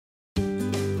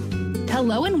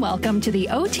Hello and welcome to the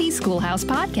OT Schoolhouse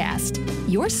podcast,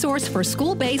 your source for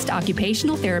school-based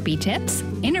occupational therapy tips,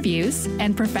 interviews,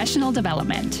 and professional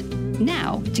development.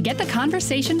 Now, to get the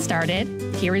conversation started,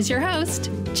 here is your host,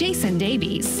 Jayson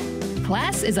Davies.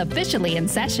 Class is officially in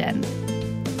session.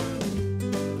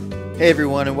 Hey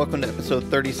everyone, and welcome to episode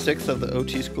 36 of the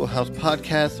OT Schoolhouse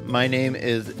podcast. My name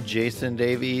is Jayson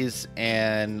Davies,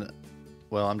 and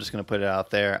well, I'm just going to put it out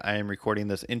there. I am recording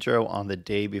this intro on the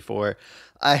day before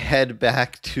I head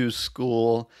back to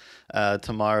school.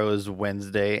 Tomorrow is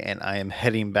Wednesday, and I am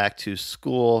heading back to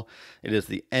school. It is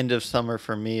the end of summer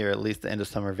for me, or at least the end of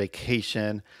summer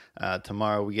vacation.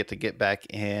 Tomorrow we get to get back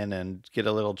in and get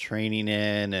a little training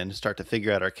in and start to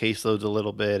figure out our caseloads a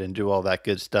little bit and do all that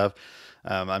good stuff.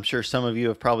 I'm sure some of you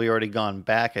have probably already gone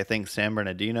back. I think San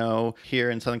Bernardino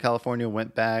here in Southern California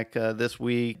went back this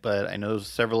week, but I know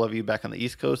several of you back on the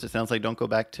East Coast, it sounds like don't go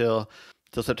back till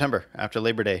September, after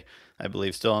Labor Day, I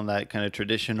believe, still on that kind of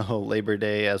traditional Labor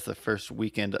Day as the first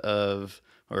weekend of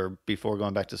or before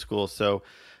going back to school. So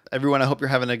everyone, I hope you're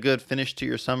having a good finish to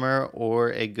your summer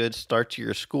or a good start to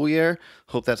your school year.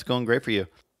 Hope that's going great for you.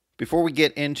 Before we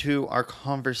get into our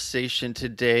conversation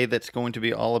today, that's going to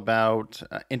be all about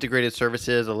integrated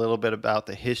services, a little bit about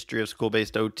the history of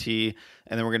school-based OT,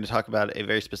 and then we're going to talk about a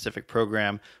very specific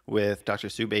program with Dr.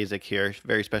 Sue Bazyk here,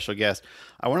 very special guest.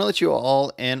 I want to let you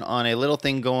all in on a little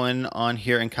thing going on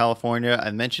here in California.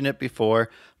 I mentioned it before,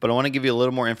 but I want to give you a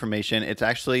little more information. It's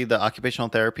actually the Occupational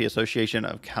Therapy Association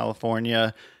of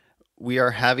California. We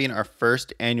are having our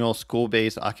first annual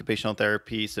school-based occupational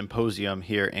therapy symposium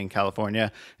here in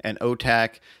California, and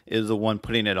OTAC is the one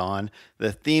putting it on.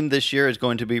 The theme this year is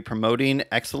going to be promoting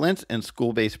excellence in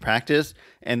school-based practice,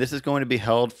 and this is going to be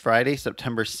held Friday,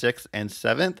 September 6th and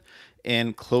 7th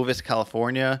in Clovis,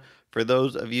 California. For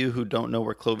those of you who don't know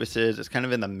where Clovis is, it's kind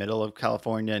of in the middle of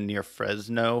California near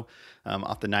Fresno,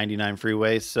 off the 99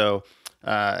 freeway. So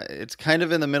it's kind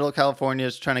of in the middle of California.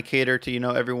 It's trying to cater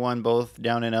to, everyone both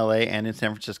down in LA and in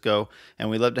San Francisco. And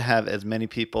we love to have as many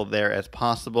people there as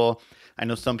possible. I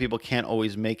know some people can't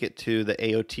always make it to the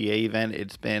AOTA event.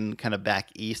 It's been kind of back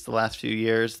east the last few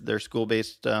years. Their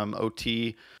school-based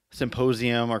OT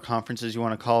symposium or conferences, you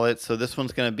want to call it. So this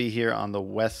one's going to be here on the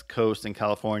West Coast in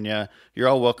California. You're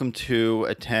all welcome to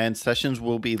attend. Sessions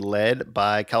will be led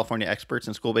by California experts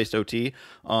in school-based OT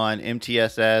on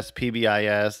MTSS,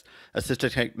 PBIS,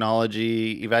 assistive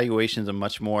technology, evaluations, and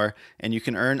much more. And you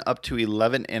can earn up to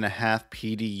 11.5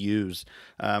 PDUs.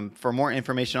 For more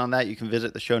information on that, you can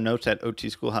visit the show notes at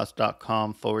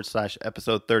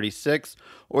otschoolhouse.com/episode 36,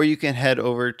 or you can head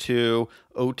over to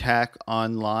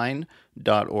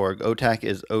otaconline.org. OTAC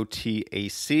is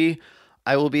OTAC.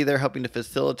 I will be there helping to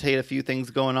facilitate a few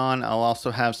things going on. I'll also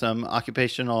have some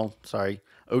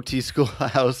OT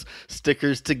Schoolhouse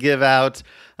stickers to give out.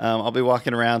 I'll be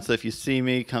walking around, so if you see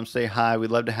me, come say hi.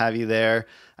 We'd love to have you there.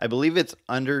 I believe it's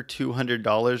under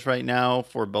 $200 right now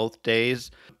for both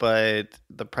days, but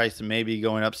the price may be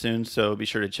going up soon, so be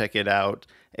sure to check it out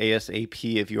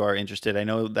ASAP if you are interested. I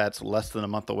know that's less than a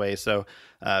month away, so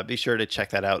be sure to check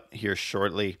that out here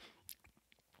shortly.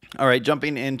 All right,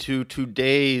 jumping into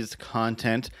today's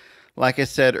content. Like I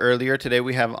said earlier, today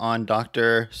we have on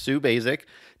Dr. Sue Bazyk.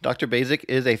 Dr. Bazyk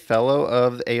is a fellow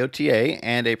of the AOTA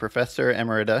and a professor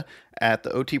emerita at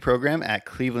the OT program at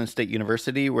Cleveland State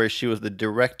University, where she was the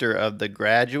director of the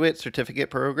graduate certificate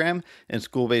program in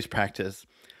school-based practice.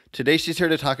 Today, she's here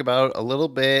to talk about a little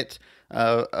bit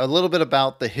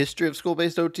about the history of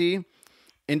school-based OT,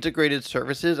 integrated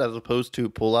services as opposed to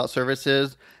pull-out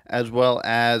services, as well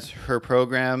as her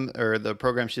program, or the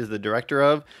program she's the director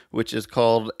of, which is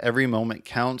called Every Moment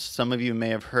Counts. Some of you may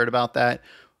have heard about that.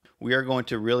 We are going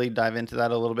to really dive into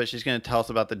that a little bit. She's going to tell us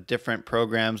about the different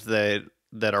programs that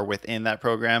are within that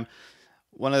program.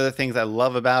 One of the things I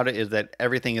love about it is that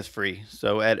everything is free.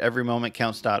 So at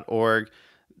everymomentcounts.org,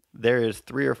 there is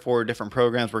 3 or 4 different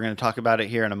programs. We're going to talk about it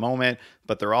here in a moment,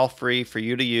 but they're all free for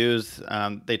you to use.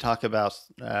 They talk about,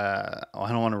 I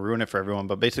don't want to ruin it for everyone,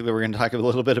 but basically we're going to talk a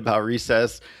little bit about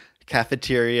recess,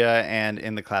 cafeteria, and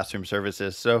in the classroom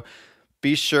services. So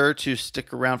be sure to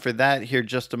stick around for that here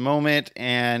just a moment.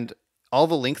 And all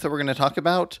the links that we're going to talk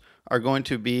about are going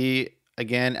to be,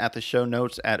 again, at the show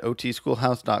notes at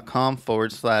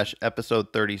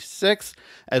otschoolhouse.com/episode 36,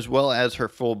 as well as her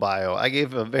full bio. I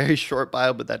gave a very short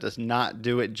bio, but that does not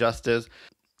do it justice.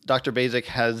 Dr. Bazyk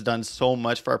has done so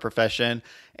much for our profession.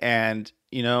 And,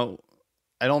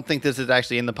 I don't think this is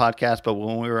actually in the podcast, but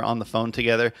when we were on the phone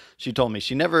together, she told me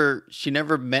she never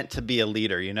meant to be a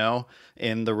leader,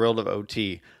 in the world of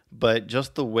OT. But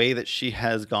just the way that she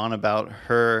has gone about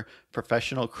her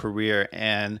professional career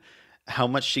and how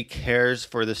much she cares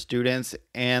for the students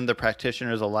and the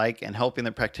practitioners alike, and helping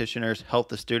the practitioners help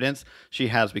the students, she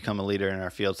has become a leader in our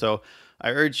field. So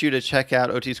I urge you to check out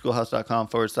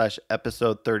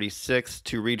otschoolhouse.com/episode 36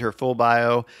 to read her full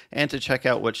bio and to check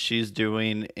out what she's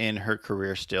doing in her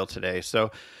career still today.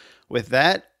 So with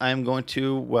that, I'm going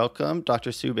to welcome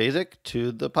Dr. Sue Bazyk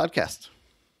to the podcast.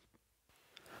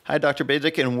 Hi, Dr.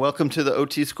 Bazyk, and welcome to the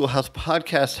OT Schoolhouse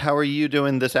podcast. How are you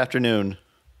doing this afternoon?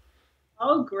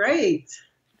 Oh, great.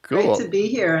 Cool. Great to be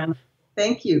here, and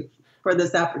thank you for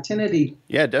this opportunity.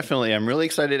 Yeah, definitely. I'm really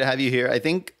excited to have you here. I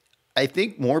think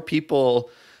more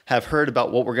people have heard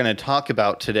about what we're going to talk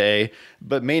about today,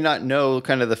 but may not know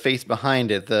kind of the face behind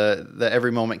it, the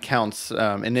Every Moment Counts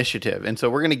initiative. And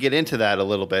so we're going to get into that a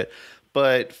little bit.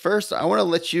 But first, I want to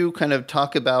let you kind of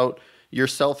talk about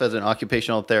yourself as an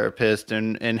occupational therapist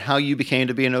and how you became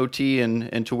to be an OT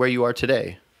and to where you are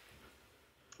today.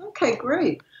 Okay,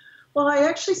 great. Well, I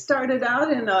actually started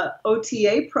out in an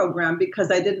OTA program because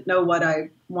I didn't know what I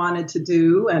wanted to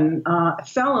do, and I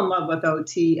fell in love with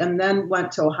OT and then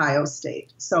went to Ohio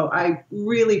State. So I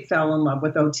really fell in love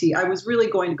with OT. I was really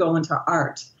going to go into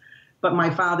art, but my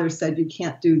father said, you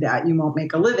can't do that. You won't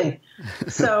make a living.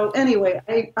 So anyway,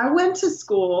 I went to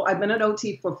school. I've been an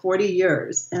OT for 40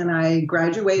 years, and I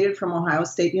graduated from Ohio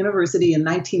State University in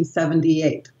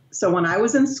 1978. So when I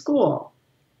was in school,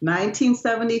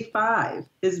 1975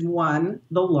 is when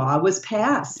the law was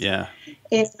passed. Yeah.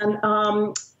 And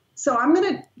so I'm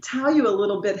going to tell you a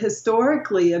little bit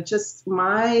historically of just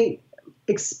my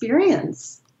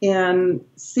experience in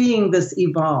seeing this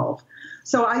evolve.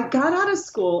 So I got out of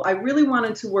school. I really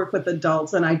wanted to work with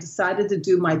adults, and I decided to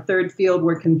do my third field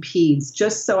work in peds,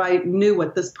 just so I knew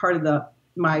what this part of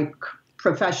my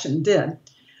profession did.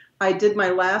 I did my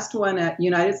last one at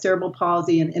United Cerebral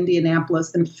Palsy in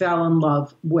Indianapolis and fell in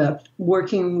love with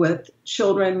working with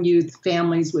children, youth,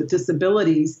 families with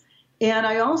disabilities. And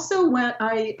I also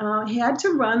had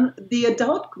to run the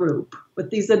adult group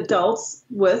with these adults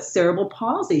with cerebral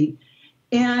palsy.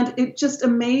 And it just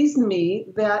amazed me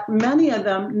that many of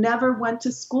them never went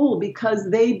to school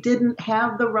because they didn't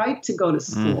have the right to go to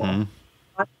school.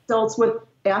 Mm-hmm. Adults with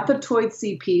athetoid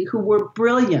CP who were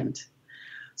brilliant.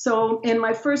 So in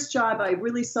my first job, I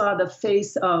really saw the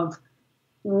face of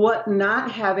what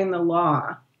not having the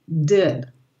law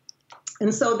did.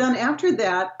 And so then after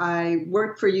that, I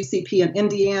worked for UCP in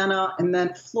Indiana and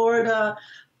then Florida,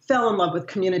 fell in love with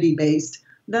community-based.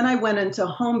 Then I went into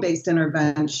home-based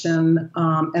intervention,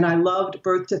 and I loved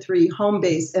birth to 3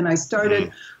 home-based. And I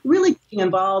started really getting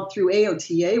involved through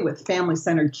AOTA with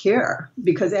family-centered care,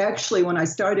 because actually when I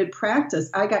started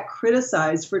practice, I got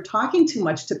criticized for talking too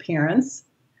much to parents.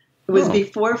 It was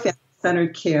before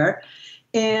family-centered care.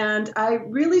 And I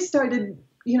really started,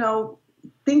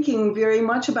 thinking very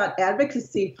much about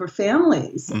advocacy for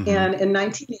families. Mm-hmm. And in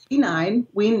 1989,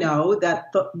 we know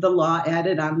that the law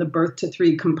added on the birth to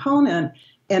 3 component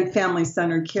and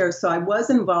family-centered care. So I was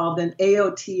involved in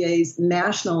AOTA's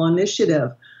national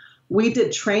initiative. We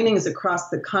did trainings across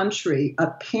the country. A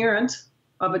parent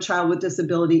of a child with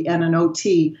disability and an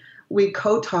OT, we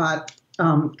co-taught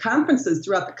conferences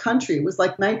throughout the country. It was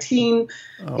like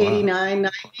 1989,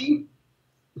 90,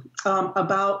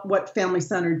 about what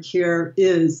family-centered care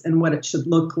is and what it should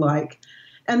look like.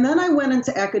 And then I went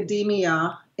into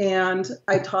academia and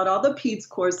I taught all the PEDS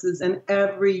courses, and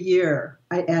every year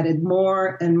I added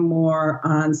more and more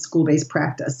on school-based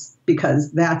practice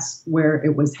because that's where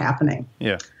it was happening.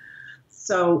 Yeah.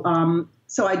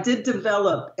 So I did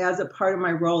develop, as a part of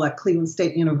my role at Cleveland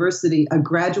State University, a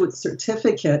graduate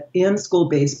certificate in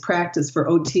school-based practice for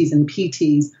OTs and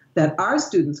PTs that our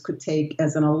students could take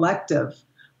as an elective,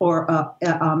 or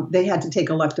they had to take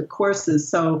elective courses.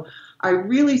 So I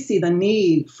really see the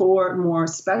need for more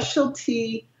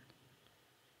specialty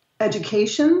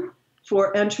education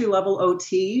for entry-level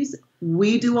OTs.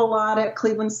 We do a lot at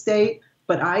Cleveland State,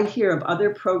 but I hear of other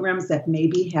programs that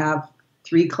maybe have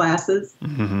 3 classes.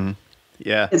 Mm-hmm.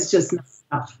 Yeah. It's just not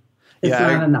enough. It's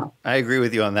not enough. I agree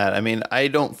with you on that. I mean, I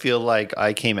don't feel like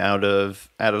I came out of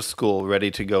school ready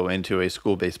to go into a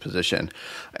school-based position.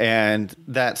 And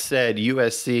that said,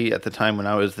 USC at the time when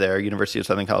I was there, University of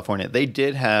Southern California, they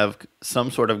did have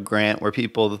some sort of grant where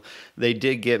they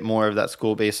did get more of that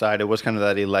school-based side. It was kind of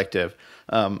that elective.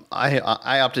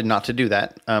 I opted not to do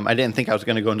that. I didn't think I was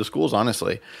going to go into schools,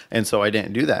 honestly. And so I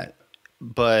didn't do that.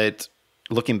 But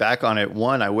looking back on it,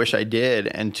 1, I wish I did.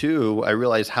 And 2, I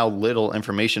realized how little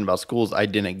information about schools I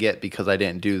didn't get because I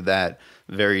didn't do that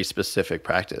very specific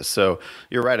practice. So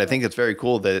you're right. I think it's very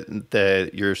cool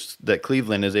that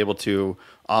Cleveland is able to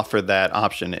offer that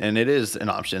option, and it is an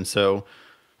option. So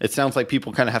it sounds like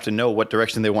people kind of have to know what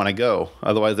direction they want to go.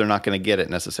 Otherwise, they're not going to get it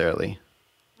necessarily.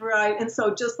 Right. And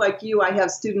so just like you, I have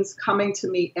students coming to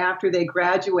me after they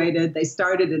graduated. They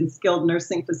started in skilled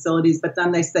nursing facilities, but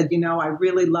then they said, I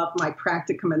really love my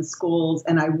practicum in schools,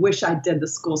 and I wish I did the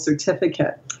school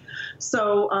certificate.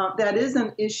 So that is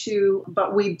an issue,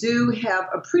 but we do have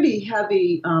a pretty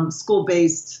heavy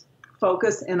school-based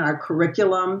focus in our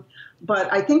curriculum.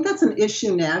 But I think that's an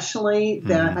issue nationally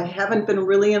that I haven't been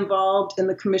really involved in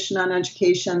the Commission on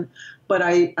Education. But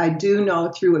I do know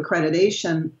through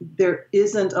accreditation, there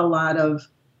isn't a lot of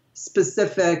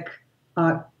specific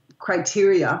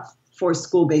criteria for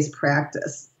school-based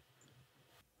practice.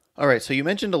 All right, so you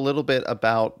mentioned a little bit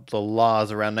about the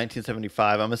laws around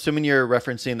 1975. I'm assuming you're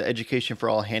referencing the Education for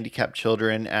All Handicapped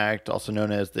Children Act, also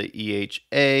known as the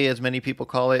EHA, as many people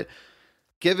call it.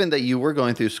 Given that you were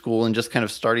going through school and just kind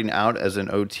of starting out as an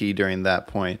OT during that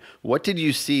point, what did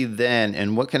you see then,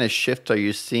 and what kind of shift are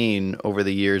you seeing over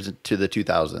the years to the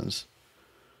 2000s?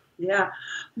 Yeah,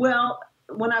 well,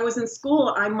 when I was in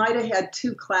school, I might have had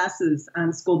 2 classes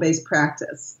on school-based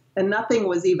practice, and nothing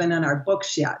was even in our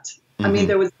books yet. I mean,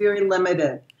 there was very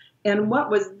limited. And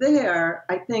what was there,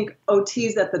 I think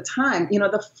OTs at the time,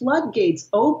 the floodgates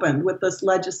opened with this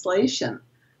legislation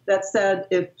that said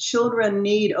if children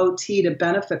need OT to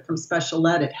benefit from special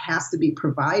ed, it has to be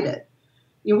provided.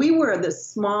 We were this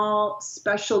small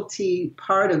specialty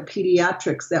part of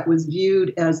pediatrics that was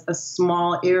viewed as a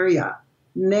small area.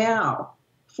 Now,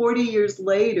 40 years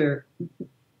later,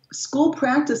 school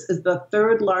practice is the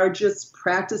 3rd largest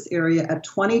practice area at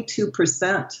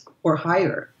 22% or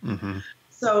higher.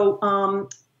 So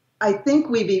I think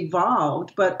we've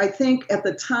evolved, but I think at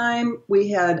the time we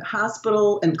had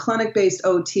hospital and clinic-based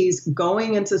OTs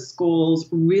going into schools,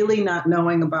 really not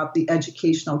knowing about the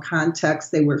educational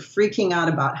context. They were freaking out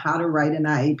about how to write an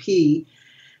IEP.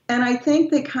 And I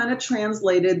think they kind of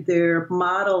translated their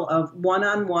model of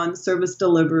one-on-one service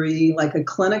delivery, like a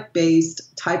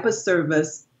clinic-based type of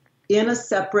service, in a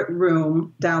separate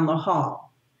room down the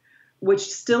hall, which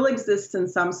still exists in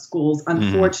some schools,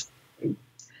 unfortunately.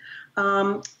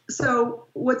 So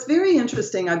what's very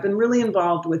interesting, I've been really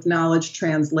involved with knowledge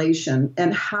translation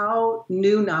and how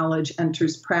new knowledge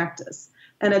enters practice.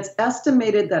 And it's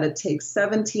estimated that it takes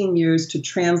 17 years to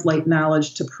translate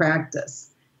knowledge to practice.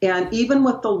 And even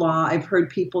with the law, I've heard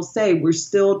people say we're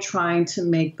still trying to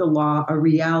make the law a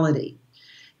reality.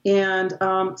 And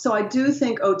so I do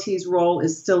think OT's role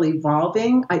is still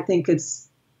evolving. I think it's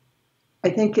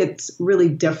really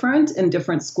different in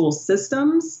different school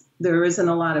systems. There isn't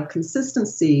a lot of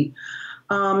consistency.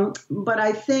 But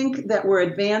I think that we're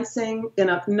advancing in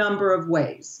a number of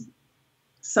ways.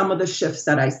 Some of the shifts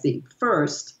that I see.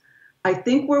 First, I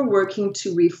think we're working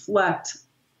to reflect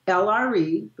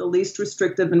LRE, the least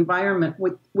restrictive environment,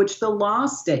 which the law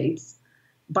states.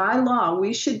 By law,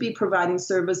 we should be providing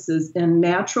services in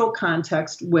natural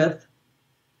context with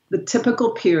the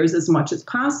typical peers as much as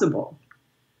possible.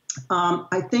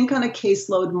 I think on a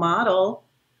caseload model,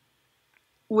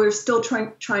 we're still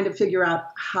trying to figure out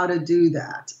how to do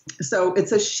that. So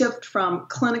it's a shift from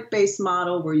clinic-based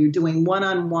model where you're doing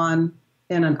one-on-one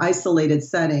in an isolated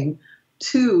setting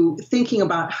to thinking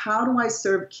about how do I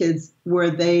serve kids where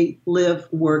they live,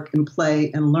 work, and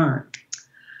play and learn.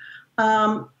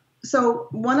 So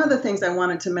one of the things I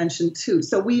wanted to mention too,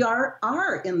 so we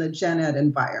are in the gen ed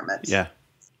environment. Yeah.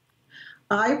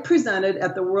 I presented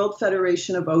at the World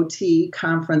Federation of OT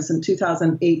conference in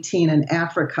 2018 in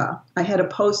Africa. I had a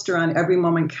poster on Every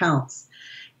Moment Counts.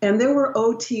 And there were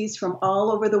OTs from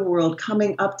all over the world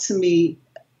coming up to me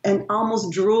and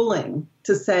almost drooling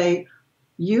to say,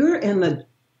 you're in the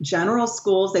general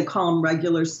schools, they call them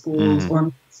regular schools or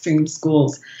mainstream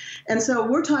schools. And so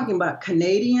we're talking about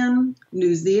Canadian,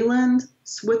 New Zealand,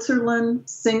 Switzerland,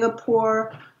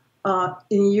 Singapore,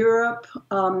 in Europe,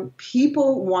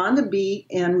 people want to be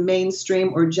in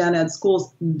mainstream or gen ed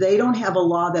schools. They don't have a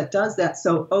law that does that.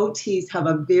 So OTs have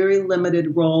a very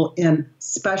limited role in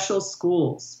special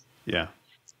schools. Yeah.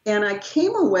 And I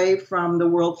came away from the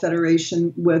World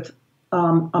Federation with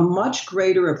a much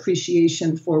greater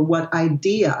appreciation for what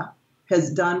IDEA has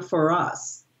done for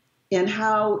us and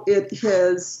how it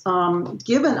has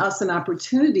given us an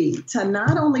opportunity to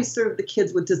not only serve the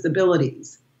kids with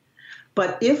disabilities,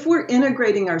 but if we're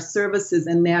integrating our services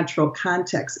in natural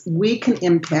context, we can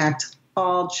impact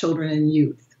all children and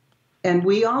youth. And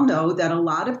we all know that a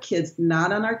lot of kids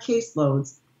not on our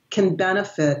caseloads can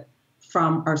benefit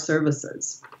from our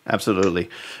services. Absolutely.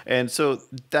 And so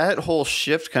that whole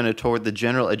shift kind of toward the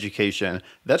general education,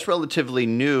 that's relatively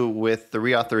new with the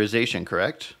reauthorization,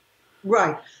 correct?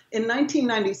 Right. In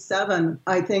 1997,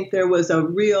 I think there was a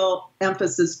real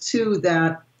emphasis too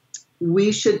that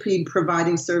we should be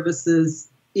providing services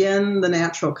in the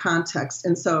natural context.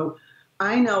 And so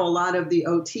I know a lot of the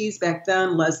OTs back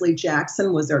then. Leslie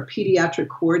Jackson was our pediatric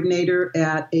coordinator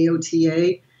at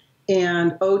AOTA,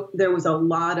 and there was a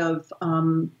lot of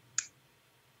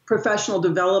professional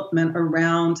development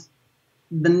around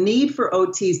the need for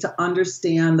OTs to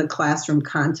understand the classroom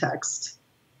context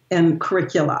and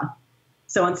curricula.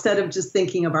 So instead of just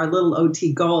thinking of our little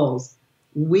OT goals,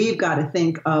 we've got to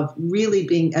think of really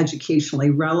being educationally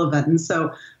relevant. And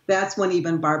so that's when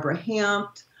even Barbara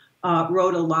Hampt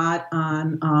wrote a lot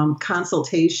on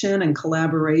consultation and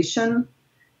collaboration.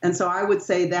 And so I would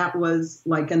say that was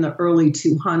like in the early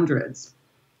 200s.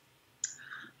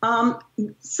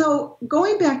 So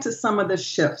going back to some of the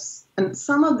shifts, and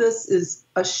some of this is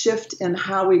a shift in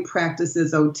how we practice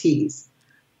as OTs.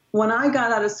 When I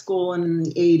got out of school in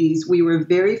the 80s, we were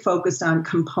very focused on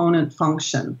component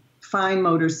function, fine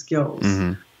motor skills.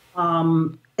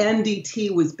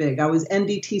 NDT was big. I was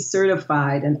NDT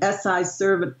certified and SI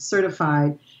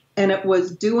certified, and it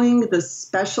was doing the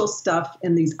special stuff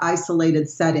in these isolated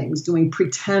settings, doing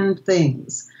pretend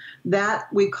things. That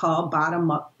we call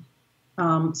bottom-up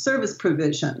service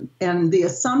provision, and the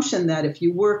assumption that if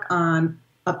you work on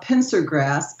a pincer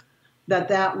grasp,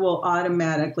 that will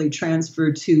automatically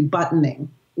transfer to buttoning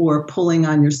or pulling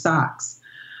on your socks.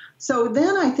 So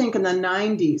then I think in the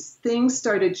 90s, things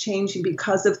started changing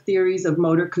because of theories of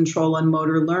motor control and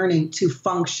motor learning to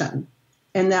function.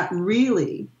 And that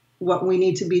really what we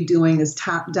need to be doing is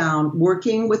top down,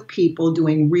 working with people,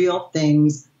 doing real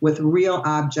things with real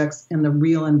objects in the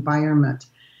real environment.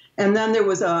 And then there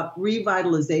was a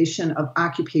revitalization of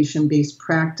occupation-based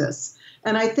practice.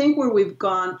 And I think where we've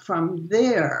gone from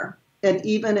there, and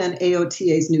even in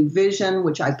AOTA's new vision,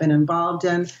 which I've been involved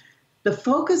in, the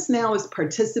focus now is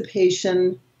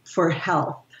participation for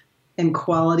health and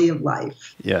quality of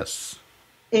life. Yes.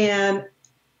 And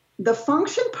the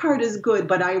function part is good,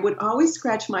 but I would always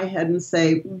scratch my head and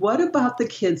say, what about the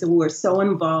kids who are so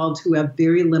involved who have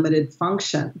very limited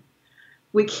function?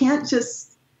 We can't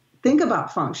just think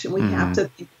about function. We have to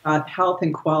think about health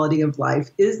and quality of life.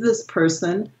 Is this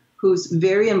person who's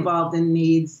very involved and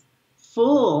needs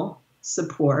full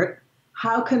support,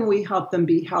 how can we help them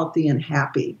be healthy and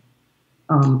happy?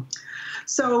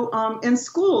 So in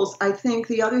schools, I think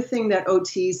the other thing that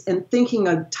OTs, in thinking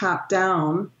of top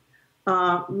down,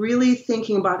 really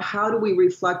thinking about how do we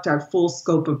reflect our full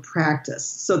scope of practice.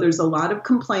 So there's a lot of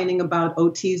complaining about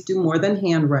OTs do more than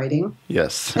handwriting.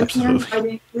 Yes, and absolutely.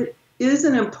 Handwriting is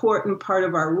an important part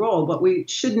of our role, but we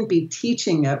shouldn't be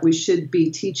teaching it. We should be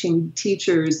teaching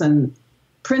teachers and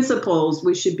principals.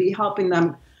 We should be helping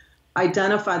them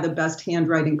identify the best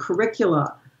handwriting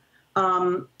curricula.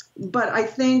 But I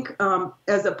think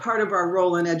as a part of our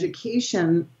role in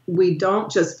education, we don't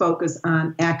just focus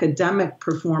on academic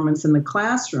performance in the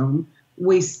classroom.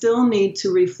 We still need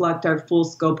to reflect our full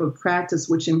scope of practice,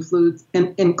 which includes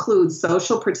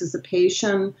social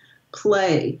participation,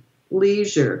 play,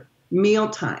 leisure, meal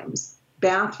times,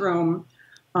 bathroom,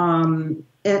 and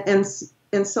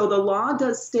so the law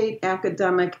does state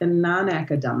academic and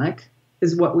non-academic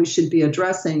is what we should be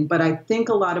addressing. But I think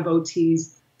a lot of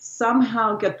OTs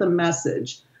somehow get the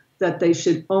message that they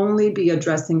should only be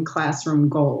addressing classroom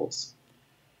goals.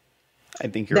 I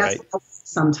think you're right.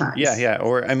 Sometimes. Yeah.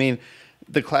 Or, I mean,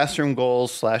 the classroom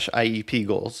goals / IEP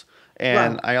goals.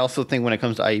 And Right. I also think when it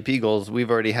comes to IEP goals,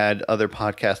 we've already had other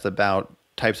podcasts about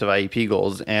types of IEP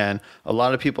goals. And a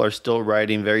lot of people are still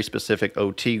writing very specific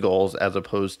OT goals as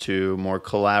opposed to more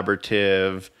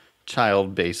collaborative,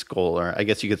 child-based goal, or I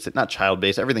guess you could say not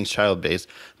child-based, everything's child-based,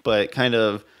 but kind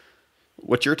of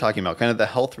what you're talking about, kind of the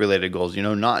health-related goals,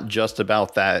 not just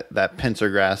about that pincer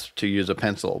grasp to use a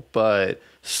pencil, but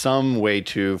some way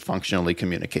to functionally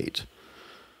communicate.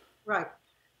 Right.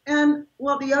 And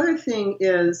well, the other thing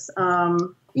is,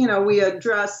 we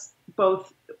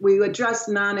address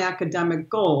non-academic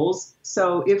goals.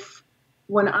 So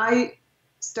when I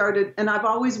started, and I've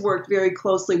always worked very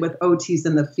closely with OTs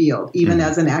in the field, even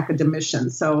as an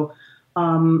academician. So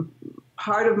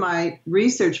part of my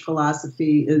research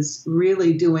philosophy is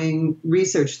really doing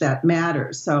research that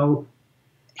matters. So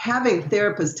having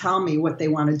therapists tell me what they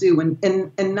want to do. In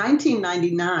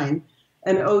 1999,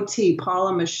 an OT,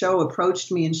 Paula Michaud,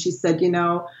 approached me and she said,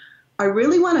 I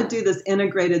really want to do this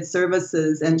integrated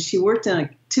services. And she worked in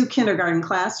 2 kindergarten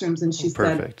classrooms. And she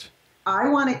said, I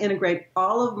want to integrate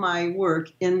all of my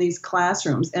work in these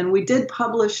classrooms. And we did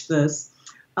publish this.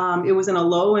 It was in a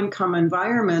low-income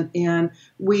environment, and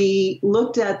we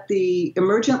looked at the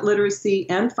emergent literacy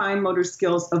and fine motor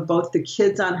skills of both the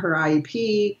kids on her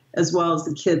IEP as well as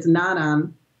the kids not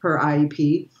on her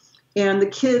IEP. And the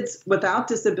kids without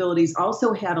disabilities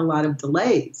also had a lot of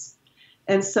delays.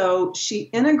 And so she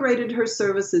integrated her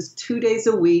services 2 days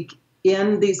a week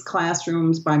in these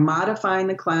classrooms by modifying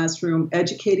the classroom,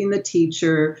 educating the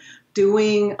teacher,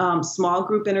 doing small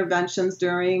group interventions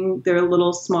during their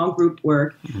little small group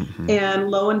work. Mm-hmm. And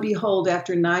lo and behold,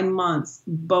 after 9 months,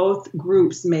 both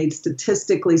groups made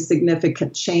statistically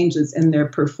significant changes in their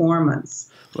performance.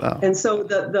 Wow. And so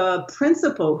the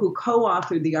principal who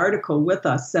co-authored the article with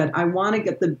us said, I want to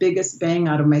get the biggest bang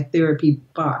out of my therapy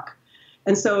buck.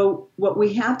 And so what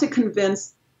we have to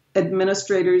convince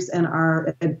administrators and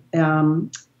our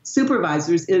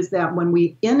supervisors is that when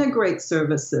we integrate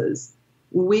services,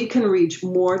 we can reach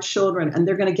more children and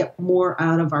they're going to get more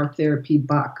out of our therapy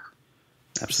buck.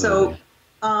 Absolutely.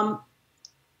 So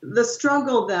the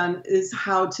struggle then is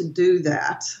how to do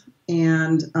that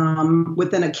and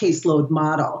within a caseload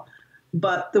model.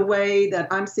 But the way that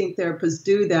I'm seeing therapists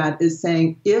do that is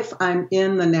saying, if I'm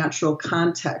in the natural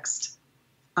context,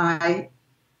 I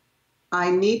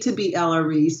need to be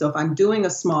LRE. So if I'm doing a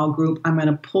small group, I'm going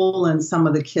to pull in some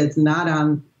of the kids not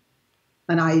on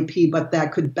an IEP, but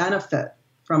that could benefit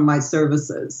from my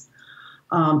services.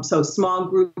 So small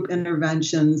group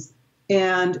interventions.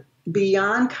 And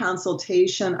beyond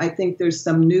consultation, I think there's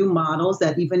some new models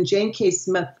that even Jane K.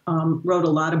 Smith wrote a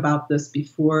lot about this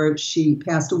before she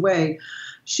passed away.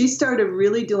 She started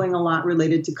really doing a lot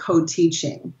related to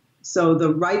co-teaching. So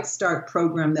the Right Start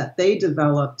program that they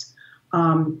developed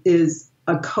is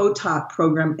a co-taught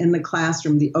program in the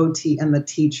classroom, the OT and the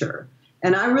teacher.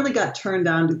 And I really got turned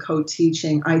on to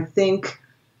co-teaching. I think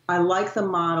I like the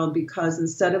model because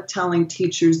instead of telling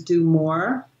teachers do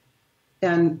more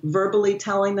and verbally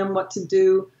telling them what to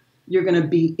do, you're going to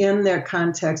be in their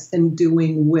context and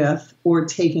doing with or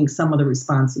taking some of the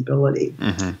responsibility.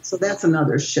 Mm-hmm. So that's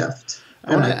another shift.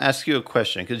 I want to ask you a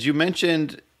question because you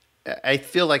mentioned, I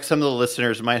feel like some of the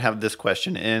listeners might have this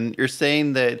question, and you're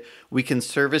saying that we can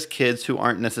service kids who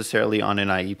aren't necessarily on an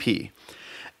IEP.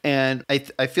 And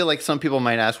I feel like some people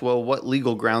might ask, well, what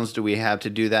legal grounds do we have to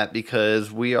do that?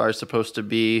 Because we are supposed to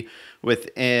be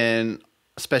within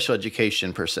special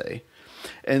education per se.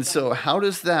 And so how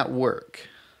does that work?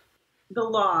 The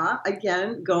law,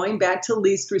 again, going back to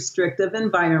least restrictive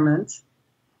environment,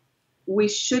 we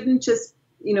shouldn't just,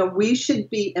 we should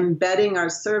be embedding our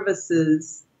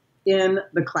services in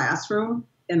the classroom,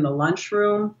 in the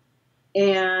lunchroom.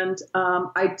 And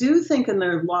I do think in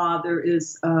their law there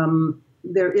is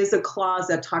a clause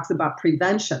that talks about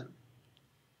prevention.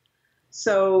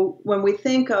 So when we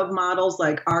think of models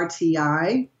like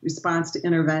RTI, response to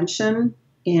intervention,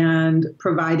 and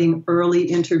providing early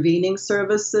intervening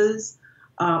services,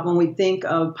 when we think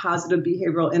of positive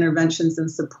behavioral interventions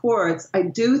and supports, I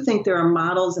do think there are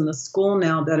models in the school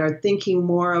now that are thinking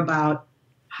more about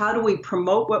how do we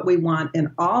promote what we want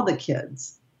in all the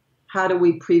kids? How do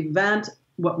we prevent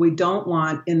what we don't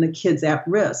want in the kids at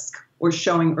risk or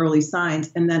showing early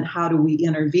signs? And then how do we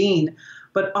intervene?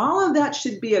 But all of that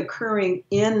should be occurring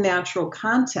in natural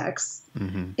contexts.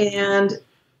 Mm-hmm. And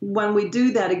when we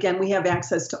do that, again, we have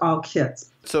access to all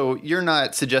kids. So you're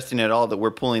not suggesting at all that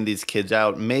we're pulling these kids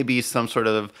out, maybe some sort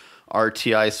of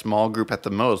RTI small group at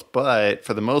the most, but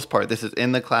for the most part, this is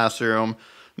in the classroom.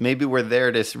 Maybe we're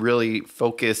there to really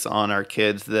focus on our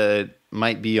kids that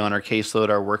might be on our caseload,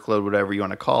 our workload, whatever you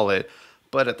want to call it.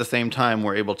 But at the same time,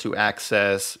 we're able to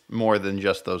access more than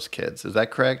just those kids. Is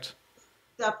that correct?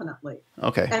 Definitely.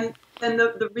 Okay. And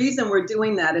the reason we're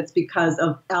doing that is because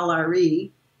of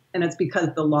LRE, and it's because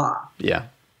of the law. Yeah.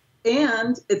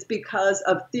 And it's because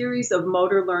of theories of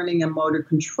motor learning and motor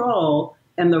control.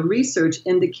 And the research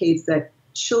indicates that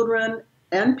children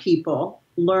and people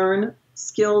learn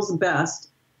skills best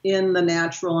in the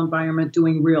natural environment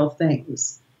doing real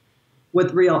things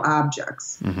with real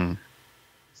objects. Mm-hmm.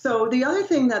 So the other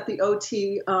thing that the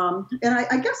OT, and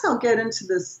I guess I'll get into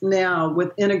this now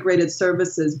with integrated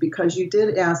services because you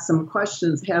did ask some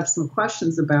questions, have some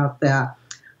questions about that.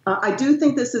 I do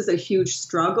think this is a huge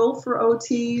struggle for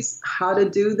OTs, how to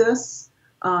do this.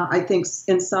 I think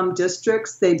in some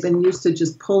districts, they've been used to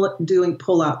just doing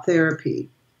pull-out therapy.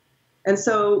 And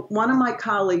so one of my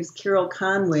colleagues, Carol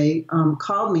Conway,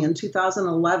 called me in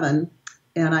 2011,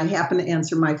 and I happened to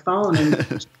answer my phone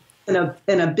and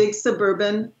in a big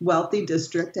suburban wealthy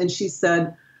district. And she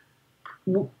said,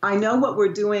 I know what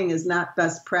we're doing is not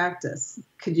best practice.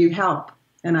 Could you help?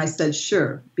 And I said,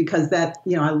 sure, because that,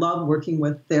 I love working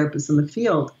with therapists in the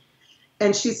field.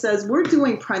 And she says, we're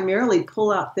doing primarily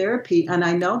pull-out therapy, and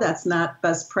I know that's not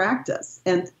best practice.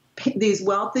 And these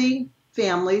wealthy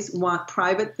families want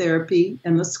private therapy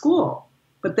in the school.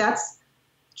 But that's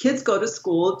kids go to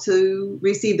school to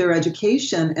receive their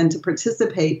education and to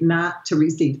participate, not to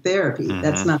receive therapy.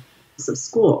 That's not the purpose of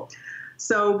school.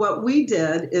 So what we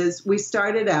did is we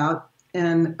started out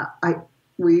and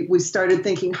we started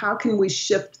thinking, how can we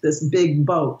shift this big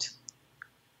boat?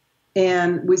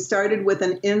 And we started with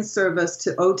an in-service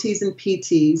to OTs and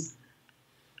PTs.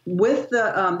 With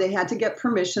they had to get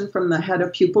permission from the head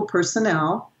of pupil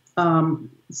personnel,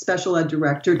 special ed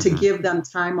director, to give them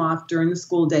time off during the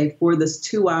school day for this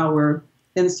 2-hour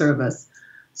in-service.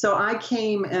 So I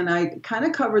came and I kind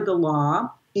of covered the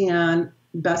law and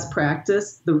best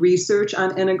practice, the research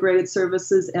on integrated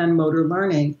services and motor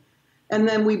learning. And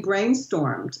then we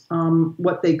brainstormed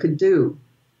what they could do.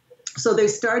 So they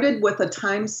started with a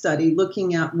time study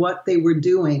looking at what they were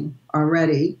doing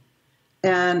already.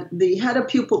 And the head of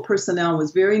pupil personnel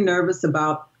was very nervous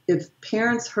about if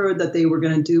parents heard that they were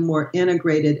going to do more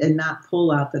integrated and not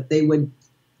pull out, that they would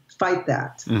fight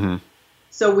that.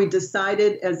 So we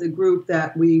decided as a group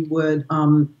that we would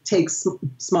take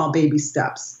small baby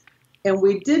steps. And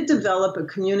we did develop a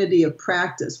community of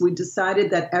practice. We decided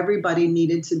that everybody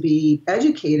needed to be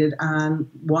educated on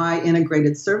why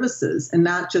integrated services and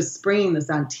not just springing this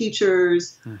on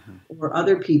teachers or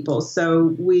other people.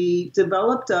 So we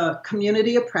developed a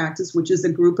community of practice, which is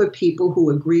a group of people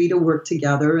who agree to work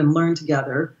together and learn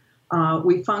together.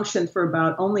 We functioned for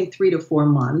about only 3 to 4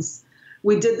 months.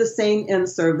 We did the same in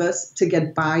service to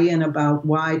get buy-in about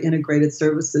why integrated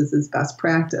services is best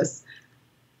practice.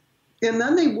 And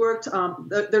then they worked,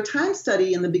 their time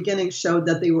study in the beginning showed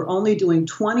that they were only doing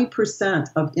 20%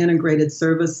 of integrated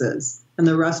services, and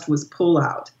the rest was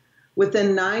pull-out.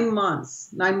 Within 9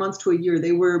 months to a year,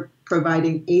 they were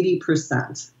providing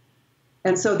 80%.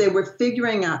 And so they were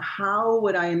figuring out, how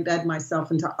would I embed myself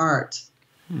into art?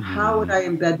 How would I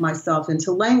embed myself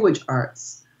into language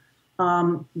arts?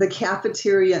 The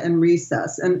cafeteria and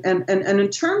recess. And in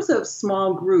terms of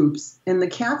small groups, in the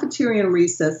cafeteria and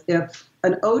recess, if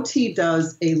an OT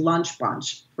does a lunch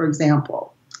bunch, for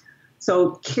example.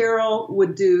 So Carol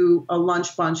would do a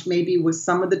lunch bunch maybe with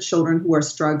some of the children who are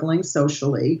struggling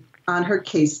socially on her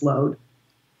caseload.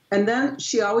 And then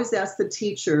she always asked the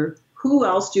teacher, who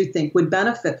else do you think would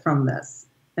benefit from this?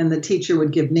 And the teacher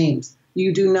would give names.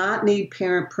 You do not need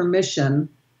parent permission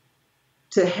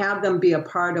to have them be a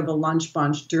part of a lunch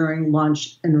bunch during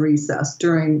lunch and recess,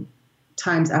 during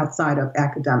times outside of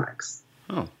academics.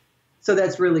 Oh. So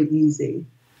that's really easy.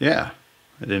 Yeah,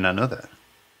 I did not know that.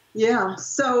 Yeah,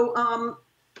 so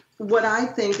what I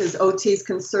think is OTs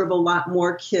can serve a lot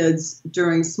more kids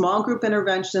during small group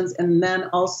interventions and then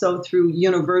also through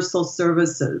universal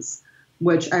services,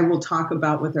 which I will talk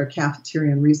about with our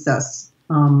cafeteria and recess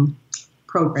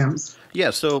programs. Yeah,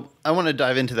 so I want to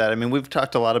dive into that. I mean, we've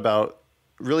talked a lot about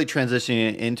really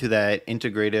transitioning into that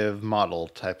integrative model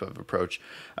type of approach.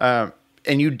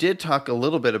 And you did talk a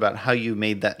little bit about how you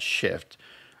made that shift.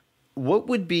 What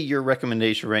would be your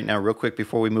recommendation right now, real quick,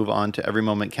 before we move on to Every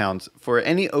Moment Counts, for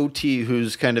any OT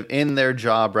who's kind of in their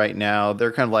job right now?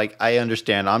 They're kind of like, I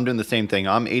understand, I'm doing the same thing.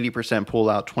 I'm 80% pull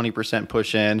out, 20%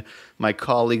 push in. My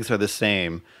colleagues are the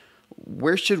same.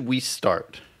 Where should we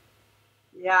start?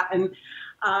 Yeah, and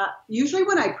usually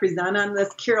when I present on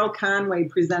this, Carol Conway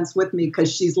presents with me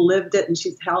because she's lived it and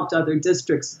she's helped other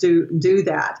districts do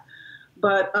that.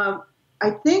 But I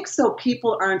think so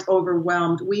people aren't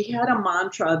overwhelmed. We had a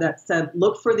mantra that said,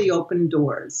 look for the open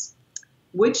doors.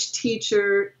 Which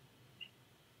teacher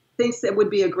thinks it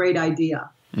would be a great idea?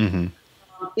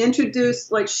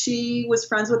 Introduce, like she was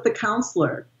friends with the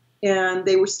counselor, and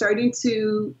they were starting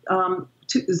to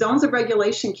zones of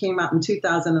regulation came out in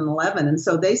 2011. And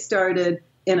so they started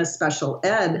in a special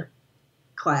ed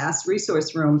class,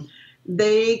 resource room.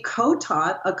 They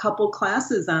co-taught a couple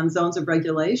classes on zones of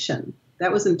regulation.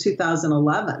 That was in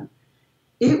 2011.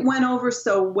 It went over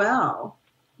so well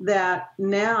that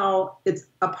now it's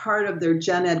a part of their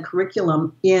gen ed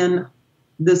curriculum in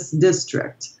this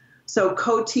district. So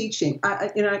co-teaching,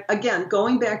 again,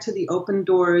 going back to the open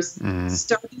doors,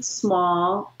 starting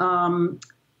small,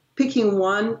 picking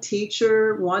one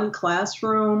teacher, one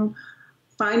classroom,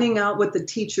 finding out what the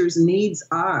teacher's needs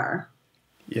are.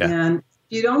 Yeah. And if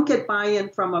you don't get buy-in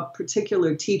from a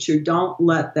particular teacher, don't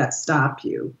let that stop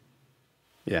you.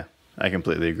 Yeah, I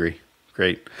completely agree.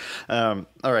 Great. All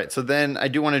right. So then I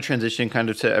do want to transition kind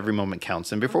of to Every Moment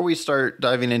Counts. And before we start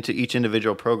diving into each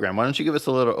individual program, why don't you give us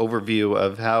a little overview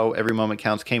of how Every Moment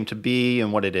Counts came to be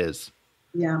and what it is?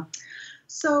 Yeah.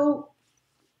 So,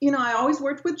 I always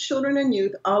worked with children and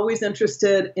youth, always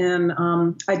interested in,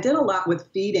 I did a lot with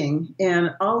feeding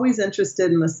and always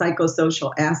interested in the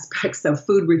psychosocial aspects of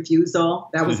food refusal.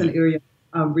 That was an area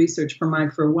of research for mine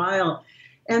for a while.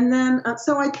 And then,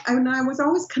 I was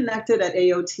always connected at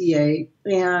AOTA.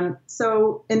 And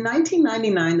so in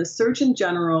 1999, the Surgeon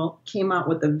General came out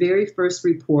with the very first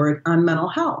report on mental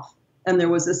health. And there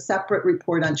was a separate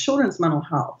report on children's mental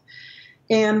health.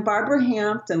 And Barbara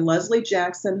Hampt and Leslie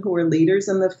Jackson, who were leaders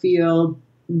in the field,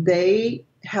 they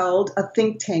held a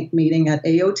think tank meeting at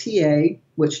AOTA,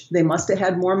 which they must have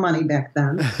had more money back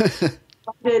then.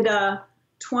 Did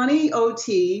 20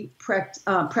 OT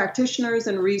practitioners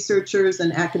and researchers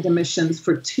and academicians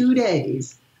for 2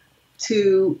 days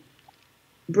to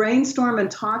brainstorm and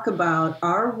talk about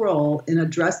our role in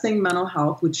addressing mental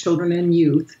health with children and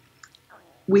youth.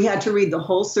 We had to read the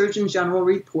whole Surgeon General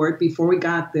report before we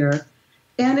got there.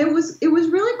 And it was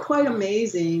really quite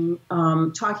amazing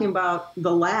talking about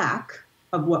the lack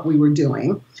of what we were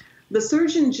doing. The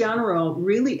Surgeon General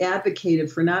really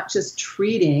advocated for not just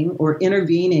treating or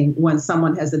intervening when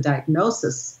someone has a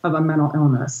diagnosis of a mental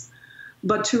illness,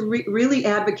 but to really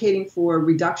advocating for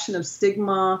reduction of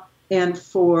stigma and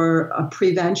for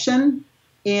prevention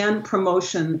and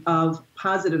promotion of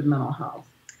positive mental health.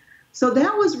 So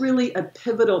that was really a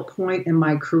pivotal point in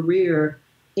my career.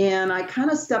 And I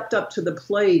kind of stepped up to the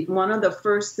plate. One of the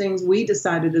first things we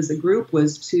decided as a group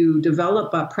was to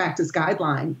develop a practice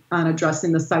guideline on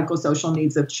addressing the psychosocial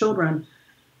needs of children.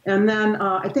 And then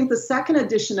I think the second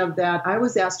edition of that, I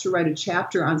was asked to write a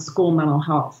chapter on school mental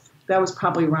health. That was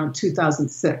probably around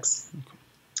 2006.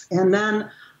 And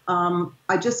then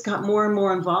I just got more and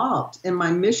more involved. And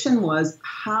my mission was,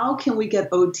 how can we get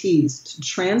OTs to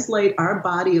translate our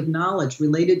body of knowledge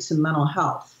related to mental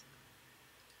health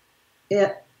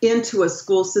into a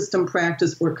school system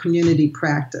practice or community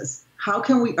practice? How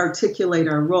can we articulate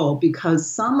our role? Because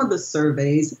some of the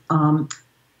surveys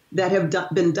that have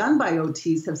been done by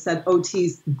OTs have said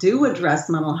OTs do address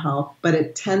mental health, but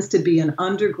it tends to be an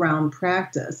underground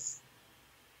practice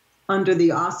under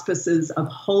the auspices of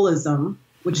holism,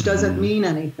 which doesn't mean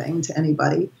anything to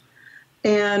anybody.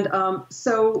 And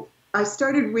so I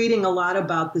started reading a lot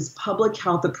about this public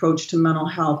health approach to mental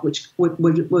health, which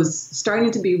was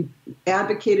starting to be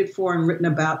advocated for and written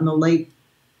about in the late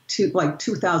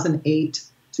 2008,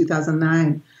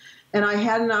 2009. And I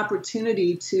had an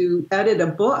opportunity to edit a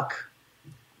book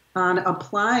on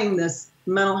applying this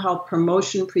mental health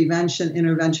promotion, prevention,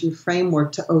 intervention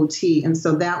framework to OT. And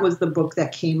so that was the book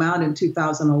that came out in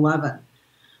 2011.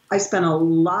 I spent a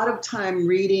lot of time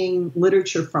reading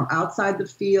literature from outside the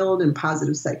field in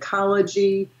positive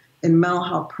psychology and mental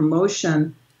health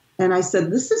promotion. And I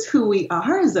said, this is who we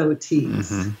are as OTs.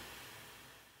 Mm-hmm.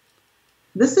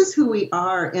 This is who we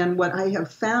are. And what I have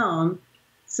found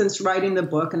since writing the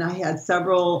book, and I had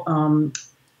several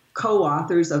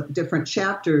co-authors of different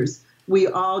chapters, we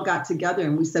all got together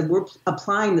and we said, we're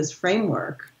applying this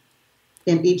framework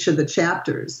in each of the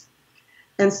chapters.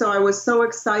 And so I was so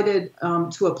excited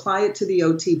to apply it to the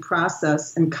OT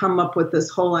process and come up with this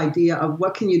whole idea of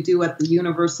what can you do at the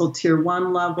universal tier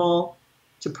 1 level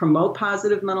to promote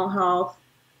positive mental health?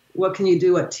 What can you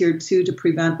do at tier 2 to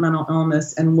prevent mental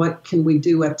illness? And what can we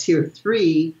do at tier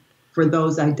 3 for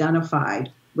those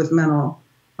identified with mental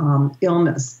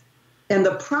illness? And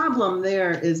the problem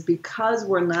there is because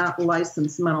we're not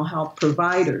licensed mental health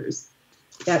providers,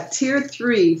 at tier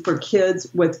 3 for kids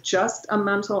with just a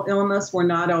mental illness, we're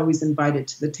not always invited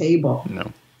to the table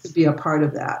to be a part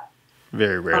of that.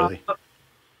 Very rarely.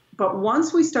 But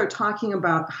once we start talking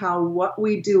about how what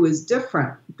we do is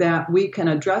different, that we can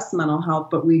address mental health,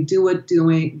 but we do it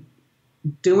doing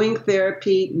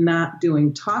therapy, not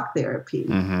doing talk therapy,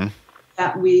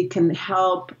 that we can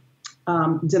help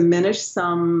diminish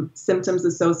some symptoms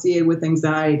associated with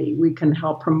anxiety. We can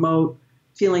help promote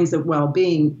feelings of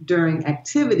well-being during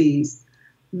activities,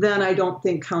 then I don't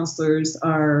think counselors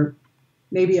are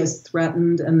maybe as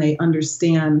threatened and they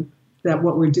understand that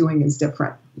what we're doing is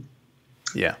different.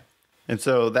 Yeah. And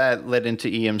so that led into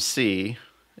EMC,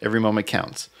 Every Moment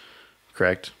Counts,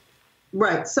 correct?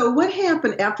 Right. So what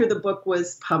happened after the book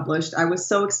was published, I was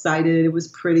so excited, it was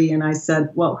pretty, and I said,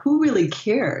 well, who really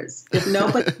cares? If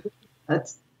nobody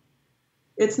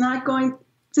it's not going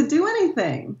to do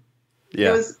anything. Yeah.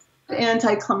 It was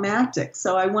anticlimactic.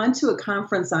 So I went to a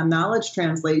conference on knowledge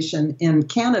translation in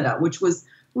Canada, which was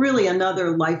really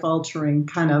another life-altering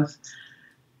kind of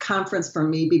conference for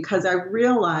me because I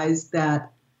realized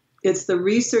that it's the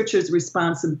researcher's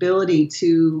responsibility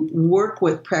to work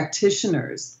with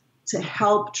practitioners to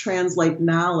help translate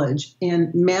knowledge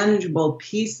in manageable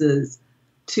pieces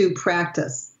to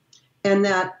practice. And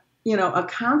that, a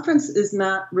conference is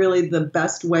not really the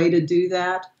best way to do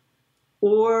that,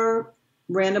 or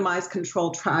randomized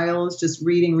controlled trials, just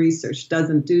reading research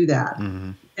doesn't do that.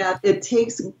 Mm-hmm. That it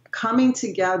takes coming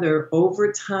together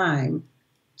over time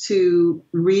to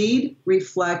read,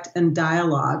 reflect, and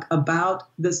dialogue about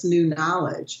this new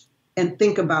knowledge and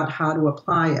think about how to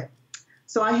apply it.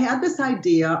 So I had this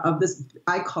idea of this,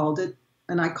 I call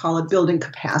it building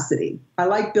capacity. I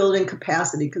like building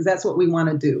capacity because that's what we want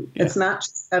to do. Yeah. It's not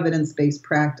just evidence-based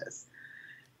practice.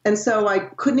 And so I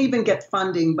couldn't even get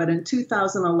funding, but in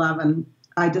 2011,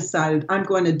 I decided I'm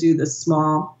going to do this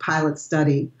small pilot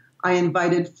study. I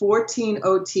invited 14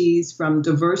 OTs from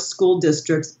diverse school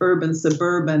districts, urban,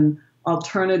 suburban,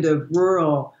 alternative,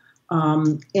 rural.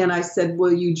 And I said,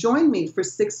 will you join me for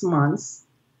 6 months?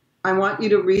 I want you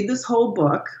to read this whole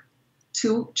book,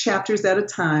 2 chapters at a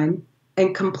time,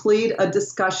 and complete a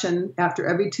discussion after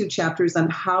every 2 chapters on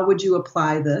how would you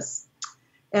apply this.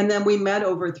 And then we met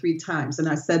over 3 times. And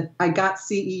I said, I got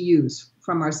CEUs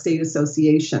from our state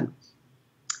association.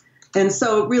 And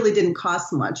so it really didn't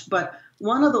cost much. But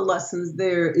one of the lessons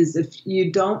there is if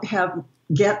you don't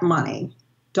get money,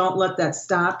 don't let that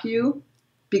stop you,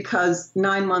 because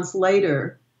 9 months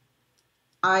later,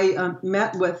 I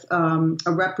met with a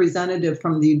representative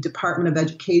from the Department of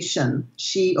Education.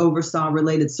 She oversaw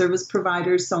related service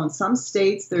providers. So in some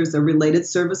states, there's a related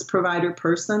service provider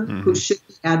person who should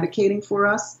be advocating for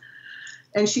us.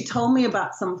 And she told me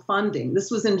about some funding. This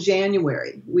was in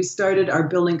January. We started our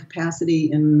building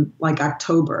capacity in like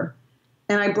October.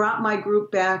 And I brought my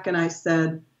group back and I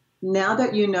said, now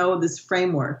that you know this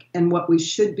framework and what we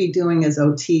should be doing as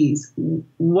OTs,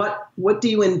 what do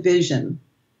you envision?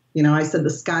 You know, I said the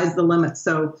sky's the limit.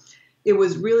 So it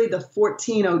was really the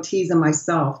 14 OTs and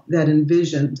myself that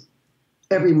envisioned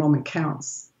every moment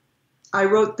counts. I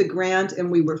wrote the grant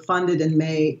and we were funded in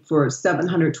May for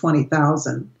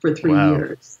 $720,000 for 3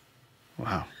 years.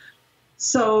 Wow.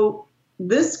 So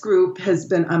this group has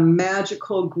been a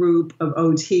magical group of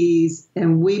OTs,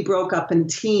 and we broke up in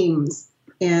teams,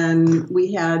 and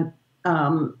we had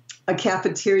a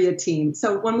cafeteria team.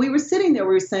 So when we were sitting there,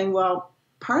 we were saying, well,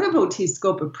 part of OT's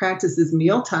scope of practice is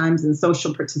meal times and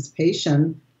social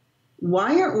participation.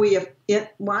 Why aren't we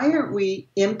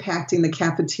impacting the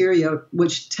cafeteria,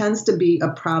 which tends to be a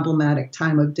problematic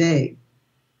time of day?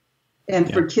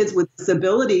 And for kids with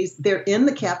disabilities, they're in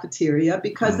the cafeteria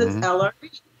because it's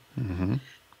LRE.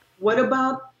 What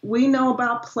about, we know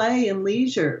about play and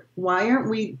leisure. Why aren't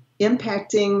we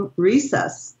impacting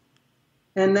recess?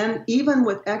 And then even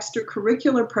with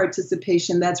extracurricular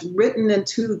participation, that's written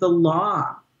into the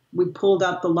law. We pulled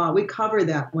up the law. We cover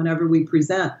that whenever we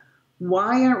present.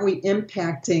 Why aren't we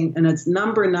impacting, and it's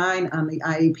number 9 on the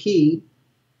IEP,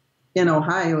 in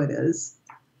Ohio it is.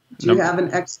 Do you have an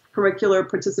extracurricular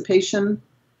participation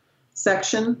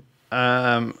section?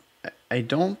 I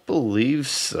don't believe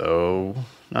so.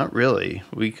 Not really.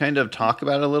 We kind of talk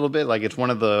about it a little bit. Like it's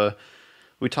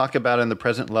we talk about in the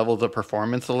present levels of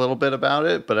performance a little bit about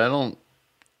it, but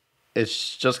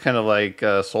it's just kind of like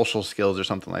social skills or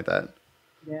something like that.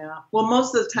 Yeah. Well,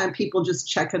 most of the time people just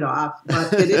check it off,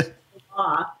 but it is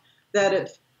law that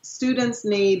if students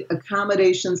need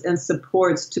accommodations and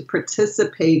supports to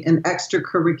participate in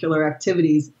extracurricular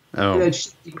activities, that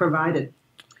should be provided.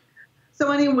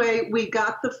 So anyway, we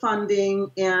got the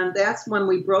funding, and that's when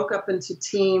we broke up into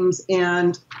teams,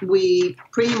 and we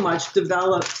pretty much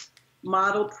developed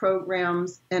model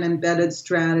programs and embedded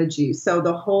strategies. So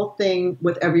the whole thing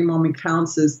with Every Moment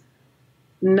Counts is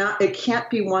it can't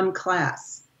be one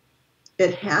class.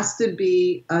 It has to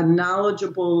be a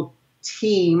knowledgeable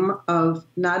team of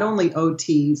not only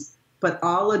OTs, but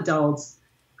all adults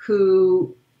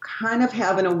who kind of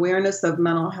have an awareness of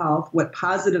mental health, what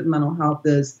positive mental health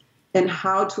is, and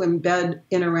how to embed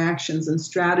interactions and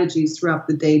strategies throughout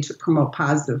the day to promote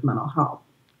positive mental health.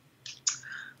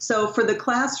 So for the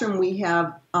classroom, we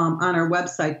have on our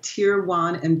website, Tier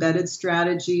 1 embedded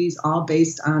strategies, all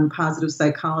based on positive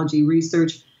psychology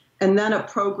research, and then a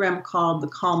program called the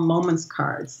Calm Moments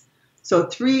cards. So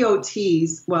 3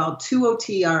 OTs, 2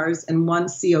 OTRs and 1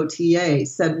 COTA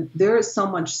said, there is so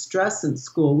much stress in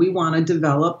school. We want to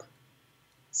develop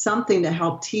something to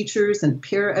help teachers and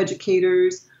peer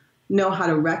educators know how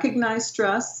to recognize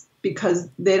stress, because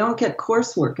they don't get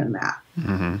coursework in that.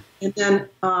 And then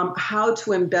how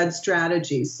to embed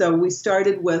strategies. So we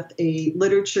started with a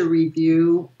literature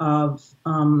review of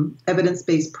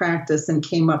evidence-based practice and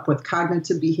came up with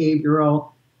cognitive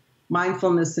behavioral,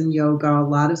 mindfulness and yoga, a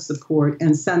lot of support,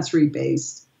 and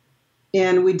sensory-based.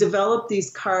 And we developed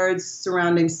these cards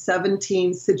surrounding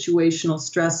 17 situational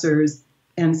stressors.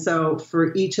 And so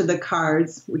for each of the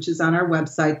cards, which is on our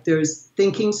website, there's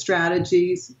thinking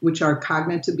strategies, which are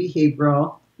cognitive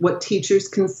behavioral, what teachers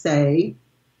can say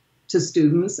to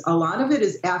students. A lot of it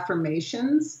is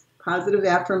affirmations, positive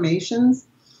affirmations.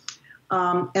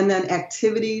 And then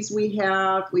activities we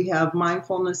have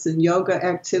mindfulness and yoga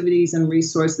activities and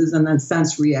resources, and then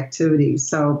sensory activities.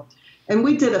 So, and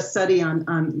we did a study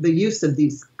on the use of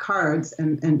these cards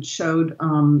and showed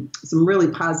some really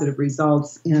positive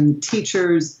results in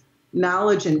teachers'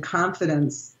 knowledge and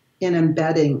confidence in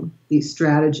embedding these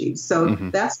strategies. So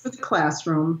that's for the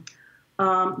classroom.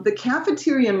 The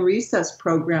cafeteria and recess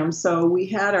program, so we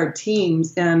had our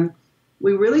teams and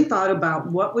we really thought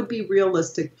about what would be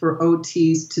realistic for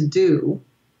OTs to do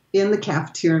in the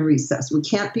cafeteria and recess. We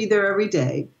can't be there every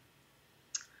day,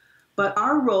 but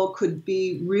our role could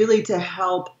be really to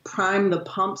help prime the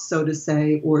pump, so to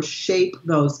say, or shape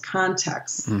those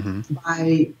contexts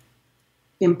by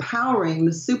empowering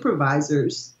the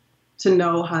supervisors to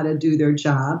know how to do their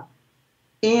job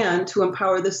and to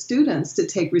empower the students to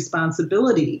take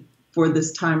responsibility for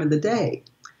this time of the day.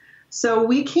 So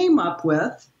we came up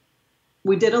with,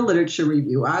 we did a literature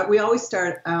review. We always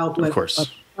start out with a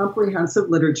comprehensive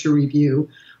literature review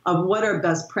of what are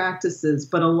best practices.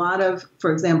 But a lot of,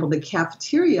 for example, the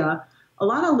cafeteria, a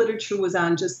lot of literature was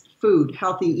on just food,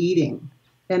 healthy eating,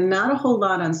 and not a whole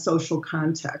lot on social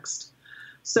context.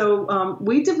 So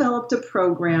we developed a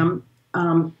program,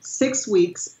 6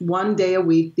 weeks, 1 day a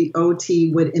week, the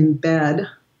OT would embed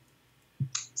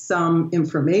some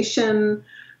information.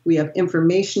 We have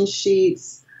information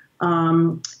sheets.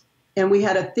 And we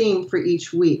had a theme for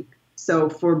each week. So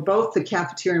for both the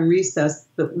cafeteria and recess,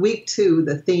 the week 2,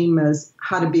 the theme is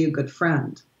how to be a good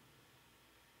friend.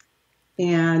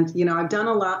 And, you know, I've done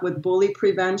a lot with bully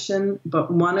prevention,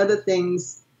 but one of the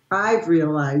things I've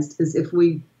realized is if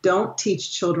we don't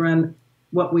teach children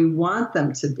what we want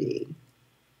them to be,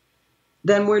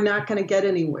 then we're not going to get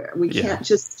anywhere. We can't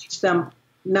just teach them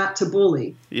not to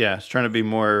bully. Yeah, it's trying to be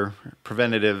more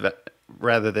preventative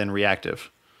rather than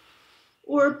reactive.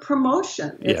 Or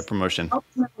promotion. Promotion.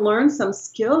 Helping them learn some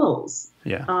skills.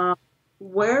 Yeah.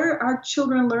 Where are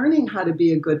children learning how to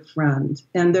be a good friend?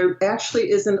 And there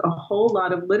actually isn't a whole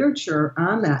lot of literature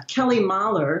on that. Kelly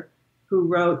Mahler, who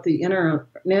wrote the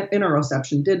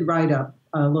Interoception, did write a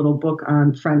little book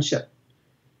on friendship.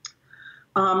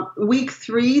 Week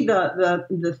 3,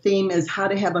 the theme is how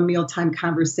to have a mealtime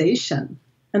conversation.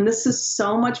 And this is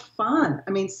so much fun.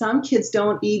 I mean, some kids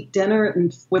don't eat dinner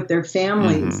with their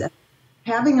families.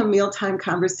 Having a mealtime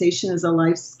conversation is a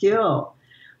life skill.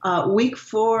 Week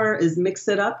 4 is Mix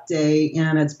It Up Day,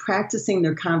 and it's practicing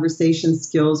their conversation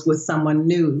skills with someone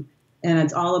new. And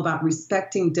it's all about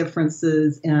respecting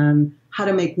differences and how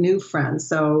to make new friends.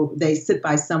 So they sit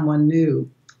by someone new.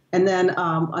 And then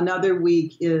another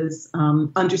week is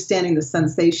understanding the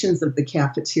sensations of the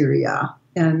cafeteria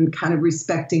and kind of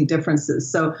respecting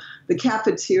differences. So the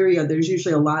cafeteria, there's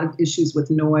usually a lot of issues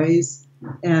with noise.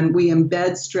 And we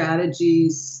embed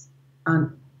strategies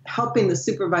on helping the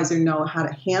supervisor know how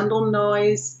to handle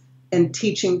noise and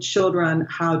teaching children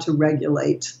how to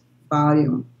regulate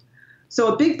volume.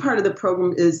 So a big part of the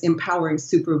program is empowering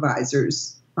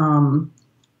supervisors.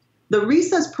 The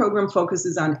recess program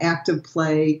focuses on active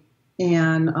play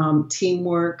and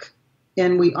teamwork,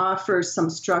 and we offer some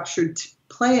structured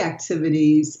play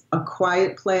activities, a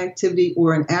quiet play activity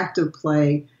or an active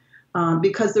play,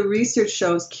 because the research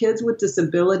shows kids with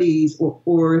disabilities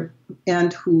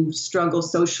and who struggle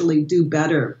socially do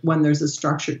better when there's a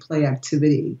structured play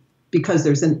activity because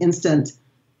there's an instant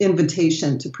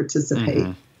invitation to participate.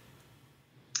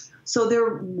 So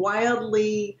they're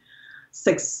wildly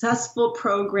successful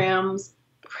programs.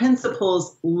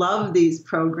 Principals love these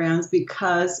programs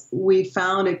because we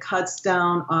found it cuts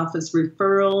down office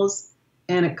referrals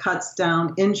and it cuts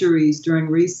down injuries during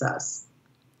recess.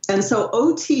 And so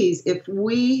OTs, if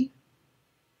we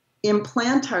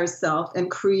implant ourselves and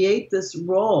create this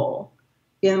role,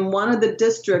 in one of the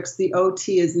districts, the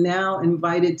OT is now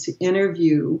invited to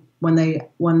interview when they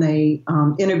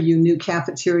interview new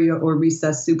cafeteria or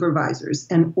recess supervisors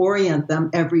and orient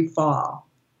them every fall.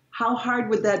 How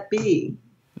hard would that be?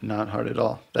 Not hard at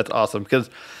all. That's awesome. Because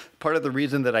part of the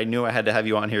reason that I knew I had to have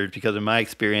you on here is because in my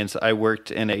experience, I worked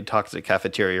in a toxic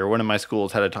cafeteria, or one of my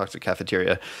schools had a toxic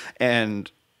cafeteria. And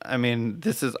I mean,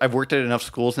 I've worked at enough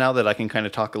schools now that I can kind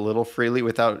of talk a little freely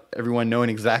without everyone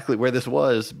knowing exactly where this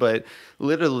was. But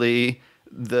literally,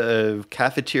 the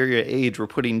cafeteria aides were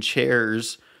putting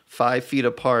chairs 5 feet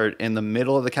apart in the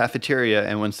middle of the cafeteria.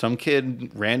 And when some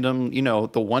kid, random,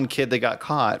 the one kid that got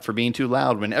caught for being too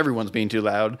loud, when everyone's being too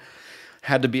loud,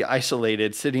 had to be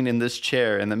isolated, sitting in this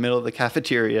chair in the middle of the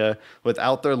cafeteria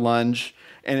without their lunch.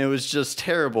 And it was just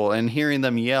terrible. And hearing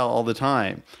them yell all the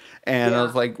time. And I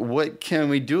was like, what can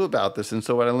we do about this? And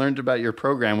so what I learned about your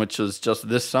program, which was just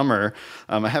this summer,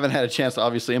 I haven't had a chance to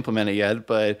obviously implement it yet,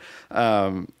 but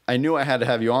I knew I had to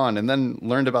have you on, and then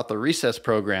learned about the recess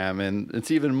program, and it's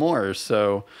even more.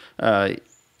 So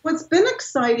what's been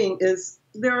exciting is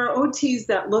there are OTs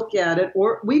that look at it,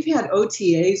 or we've had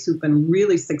OTAs who've been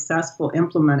really successful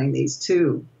implementing these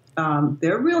too.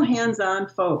 They're real hands-on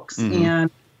folks,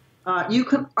 and you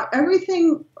can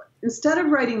everything. Instead of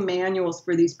writing manuals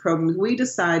for these programs, we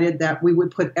decided that we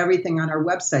would put everything on our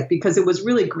website because it was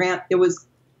really it was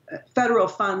federal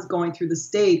funds going through the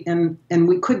state, and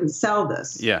we couldn't sell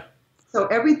this. Yeah. So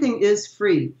everything is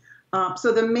free.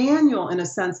 So the manual, in a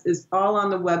sense, is all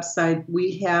on the website.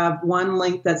 We have one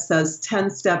link that says 10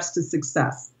 steps to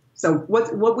success. So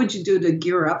what would you do to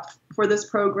gear up for this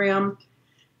program?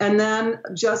 And then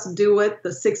just do it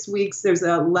the 6 weeks. There's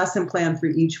a lesson plan for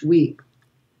each week.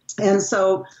 And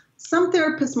so some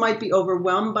therapists might be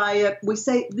overwhelmed by it. We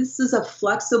say this is a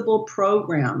flexible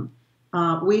program.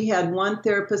 We had one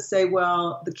therapist say,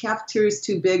 well, the cafeteria is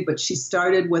too big, but she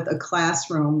started with a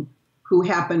classroom who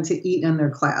happened to eat in their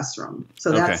classroom.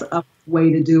 So that's a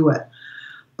way to do it.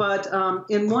 But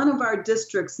in one of our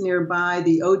districts nearby,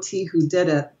 the OT who did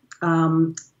it,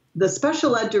 the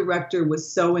special ed director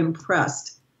was so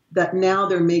impressed that now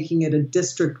they're making it a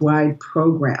district-wide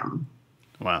program.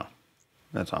 Wow,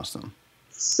 that's awesome.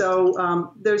 So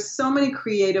there's so many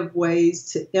creative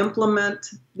ways to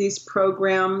implement these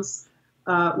programs.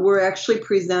 We're actually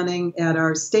presenting at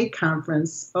our state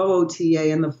conference, OOTA,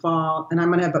 in the fall, and I'm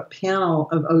going to have a panel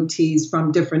of OTs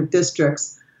from different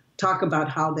districts talk about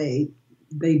how they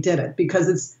did it,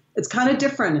 because it's kind of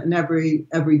different in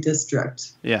every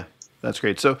district. Yeah, that's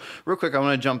great. So real quick, I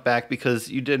want to jump back because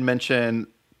you did mention,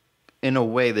 in a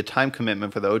way, the time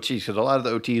commitment for the OTs, because a lot of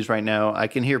the OTs right now, I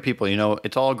can hear people,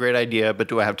 it's all a great idea, but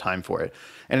do I have time for it?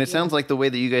 And it sounds like the way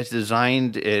that you guys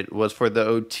designed it was for the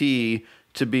OT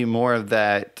to be more of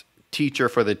that teacher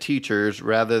for the teachers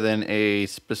rather than a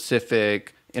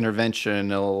specific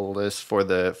interventionalist for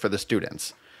the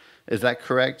students. Is that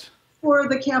correct? For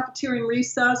the cafeteria and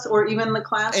recess, or even the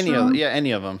classroom?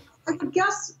 Any of them. I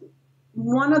guess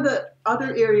one of the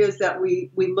other areas that we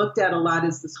looked at a lot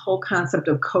is this whole concept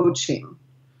of coaching.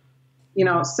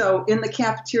 So in the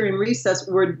cafeteria and recess,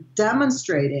 we're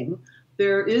demonstrating.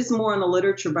 There is more in the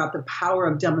literature about the power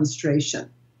of demonstration.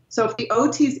 So if the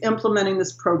OT is implementing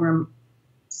this program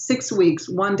 6 weeks,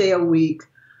 1 day a week,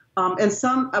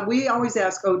 and we always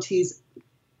ask OTs,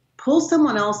 pull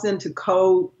someone else in to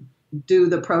co-do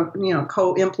the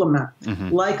co-implement,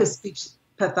 like a speech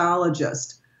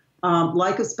pathologist,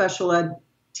 like a special ed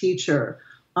teacher.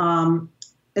 And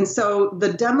so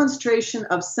the demonstration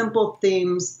of simple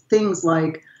things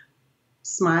like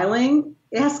smiling,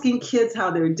 asking kids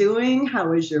how they're doing, how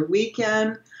was your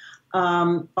weekend,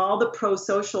 all the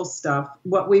pro-social stuff.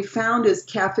 What we found is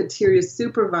cafeteria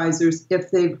supervisors,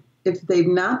 if they've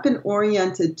not been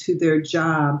oriented to their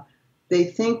job, they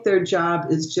think their job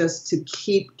is just to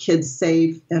keep kids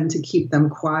safe and to keep them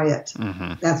quiet.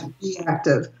 That's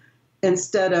reactive,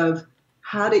 instead of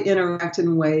how to interact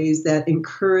in ways that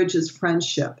encourages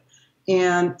friendship.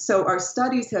 And so our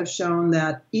studies have shown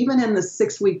that even in the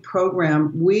 6-week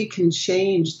program, we can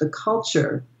change the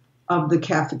culture of the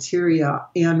cafeteria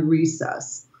and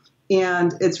recess.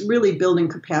 And it's really building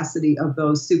capacity of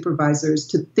those supervisors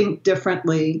to think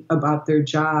differently about their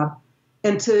job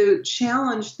and to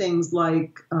challenge things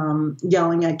like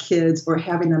yelling at kids or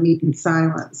having them eat in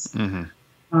silence.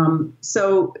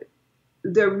 So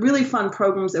they're really fun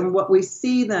programs. And what we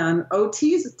see then,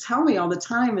 OTs tell me all the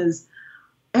time, is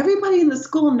everybody in the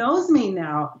school knows me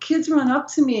now. Kids run up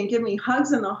to me and give me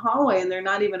hugs in the hallway, and they're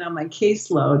not even on my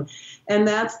caseload. And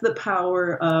that's the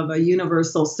power of a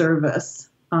universal service.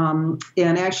 And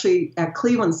actually, at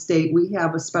Cleveland State, we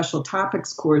have a special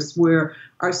topics course where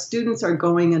our students are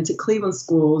going into Cleveland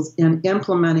schools and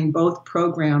implementing both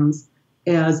programs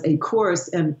as a course.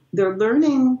 And they're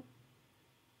learning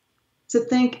to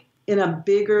think in a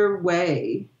bigger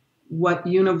way what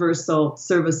universal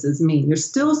services mean. You're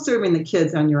still serving the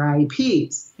kids on your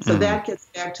IEPs. So that gets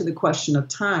back to the question of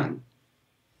time.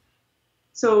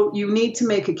 So you need to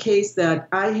make a case that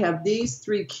I have these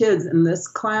 3 kids in this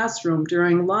classroom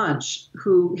during lunch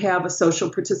who have a social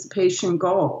participation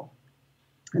goal.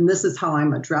 And this is how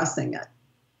I'm addressing it.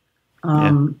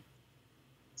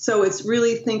 So it's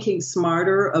really thinking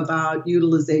smarter about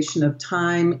utilization of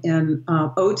time. And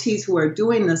OTs who are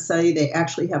doing this say they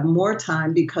actually have more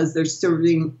time because they're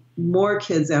serving more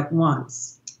kids at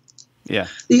once. Yeah.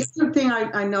 The other thing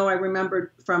I know I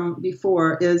remembered from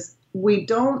before is we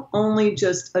don't only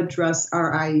just address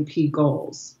our IEP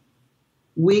goals.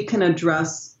 We can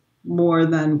address more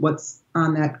than what's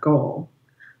on that goal.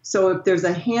 So if there's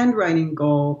a handwriting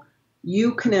goal,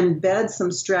 you can embed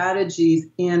some strategies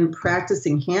in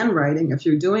practicing handwriting, if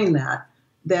you're doing that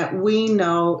we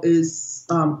know is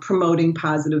promoting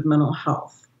positive mental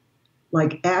health.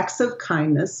 Like acts of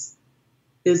kindness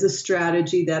is a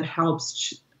strategy that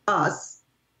helps us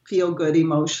feel good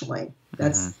emotionally.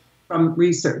 That's from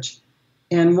research.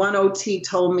 And one OT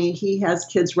told me he has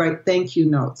kids write thank you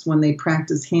notes when they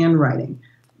practice handwriting.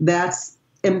 That's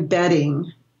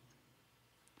embedding,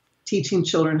 teaching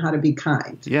children how to be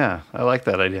kind. Yeah, I like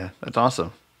that idea. That's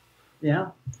awesome.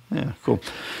 Yeah. Yeah, cool.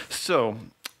 So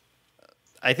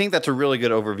I think that's a really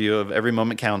good overview of Every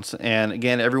Moment Counts. And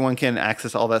again, everyone can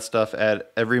access all that stuff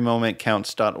at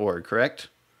everymomentcounts.org, correct?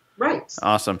 Right.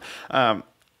 Awesome.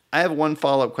 I have one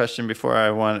follow-up question before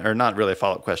or not really a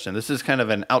follow-up question. This is kind of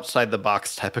an outside the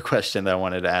box type of question that I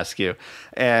wanted to ask you.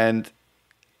 And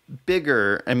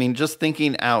bigger, I mean, just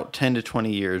thinking out 10 to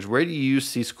 20 years, where do you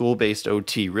see school-based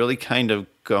OT really kind of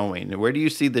going? Where do you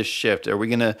see this shift? Are we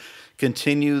going to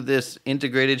continue this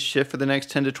integrated shift for the next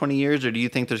 10 to 20 years, or do you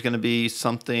think there's going to be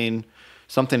something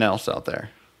else out there?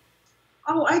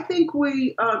 Oh, I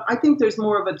think there's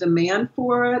more of a demand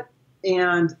for it.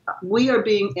 And we are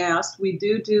being asked, we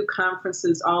do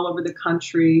conferences all over the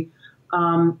country.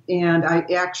 And I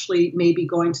actually may be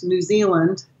going to New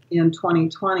Zealand in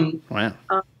 2020. Wow.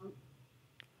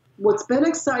 What's been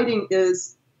exciting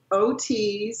is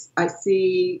OTs. I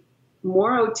see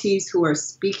more OTs who are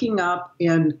speaking up,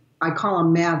 and I call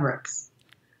them mavericks,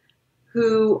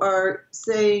 who are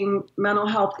saying mental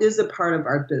health is a part of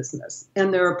our business.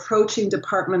 And they're approaching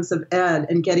departments of ed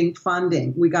and getting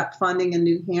funding. We got funding in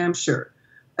New Hampshire.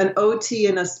 An OT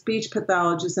and a speech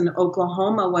pathologist in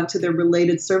Oklahoma went to their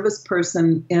related service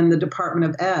person in the Department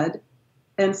of Ed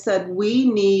and said, we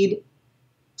need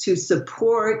to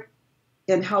support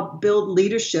and help build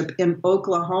leadership in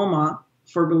Oklahoma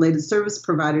for related service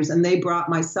providers. And they brought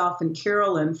myself and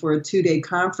Carol in for a 2-day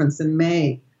conference in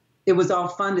May. It was all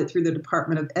funded through the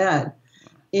Department of Ed.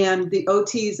 And the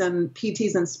OTs and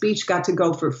PTs and speech got to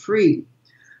go for free.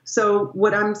 So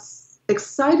what I'm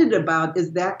excited about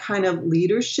is that kind of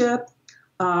leadership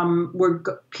where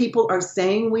people are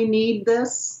saying we need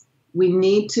this. We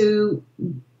need to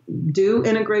do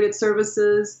integrated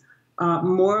services.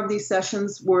 More of these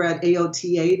sessions were at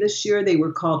AOTA this year. They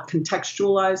were called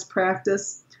contextualized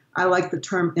practice. I like the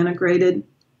term integrated.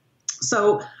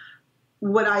 So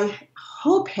what I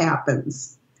hope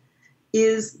happens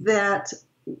is that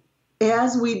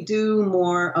as we do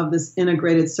more of this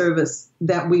integrated service,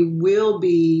 that we will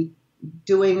be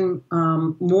doing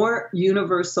more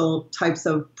universal types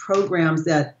of programs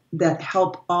that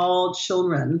help all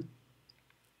children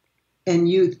and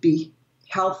youth be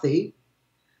healthy,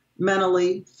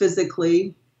 mentally,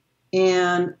 physically,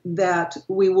 and that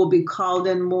we will be called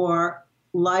in more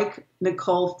like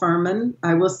Nicole Furman,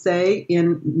 I will say,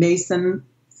 in Mason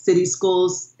City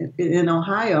Schools in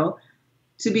Ohio,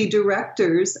 to be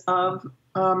directors of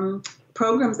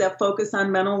programs that focus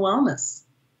on mental wellness.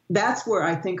 That's where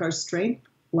I think our strength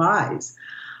lies.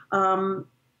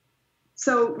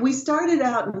 So we started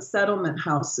out in settlement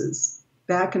houses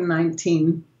back in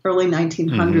early 1900s.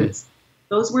 Mm-hmm.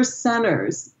 Those were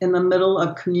centers in the middle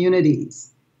of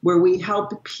communities where we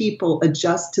helped people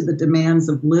adjust to the demands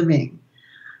of living.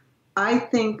 I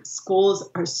think schools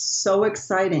are so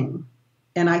exciting,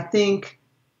 and I think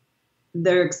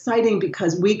they're exciting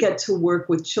because we get to work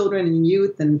with children and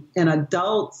youth and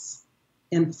adults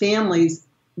and families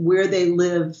where they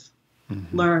live,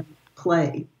 mm-hmm. learn,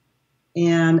 play.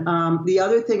 And the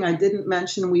other thing I didn't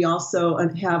mention, we also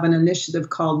have an initiative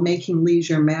called Making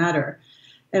Leisure Matter.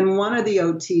 And one of the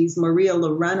OTs, Maria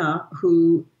Lorena,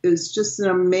 who is just an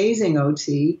amazing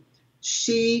OT,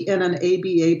 she and an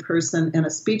ABA person and a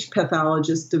speech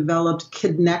pathologist developed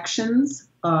Kidnections,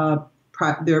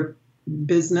 their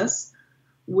business,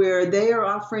 where they are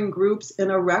offering groups in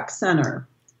a rec center.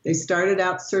 They started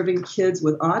out serving kids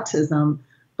with autism,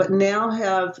 but now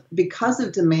have, because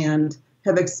of demand,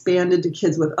 have expanded to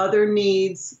kids with other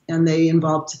needs, and they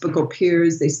involve typical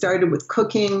peers. They started with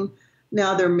cooking.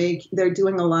 Now they're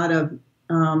doing a lot of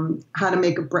how to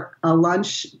make a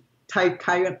lunch type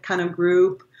kind of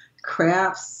group,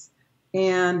 crafts.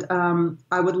 And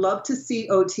I would love to see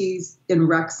OTs in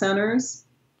rec centers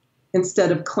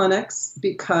instead of clinics,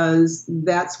 because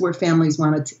that's where families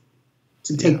want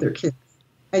to take their kids.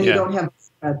 And you don't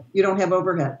have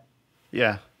overhead.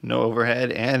 Yeah, no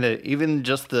overhead. And even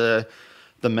just the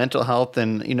the mental health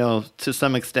and, to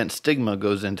some extent stigma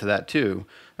goes into that too.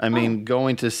 I mean,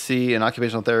 going to see an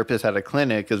occupational therapist at a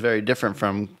clinic is very different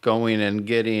from going and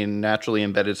getting naturally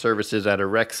embedded services at a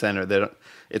rec center.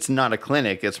 It's not a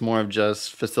clinic. It's more of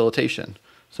just facilitation.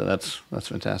 So that's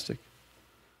fantastic.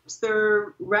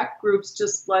 They're rec groups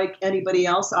just like anybody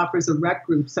else offers a rec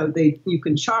group, so you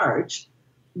can charge.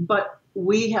 But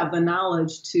we have the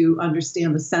knowledge to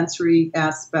understand the sensory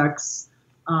aspects.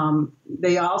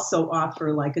 They also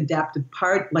offer like adaptive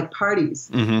parties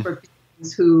for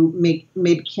parents who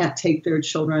maybe can't take their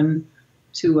children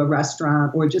to a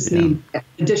restaurant or just need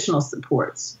additional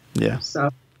supports. Yeah. So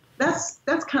that's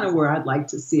kind of where I'd like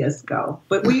to see us go.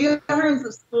 But we are in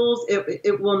the schools.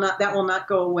 That will not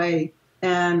go away.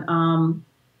 And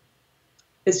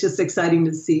it's just exciting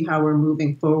to see how we're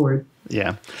moving forward.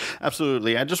 Yeah,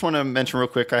 absolutely. I just want to mention real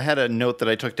quick, I had a note that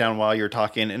I took down while you were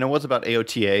talking, and it was about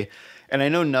AOTA. And I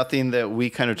know nothing that we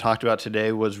kind of talked about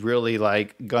today was really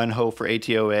like gung-ho for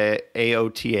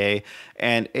AOTA.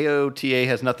 And AOTA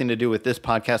has nothing to do with this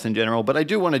podcast in general, but I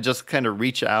do want to just kind of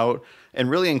reach out and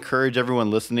really encourage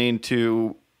everyone listening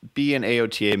to be an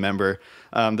AOTA member.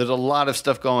 There's a lot of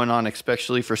stuff going on,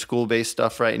 especially for school-based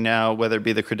stuff right now, whether it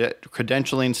be the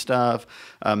credentialing stuff,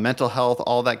 mental health,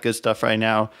 all that good stuff right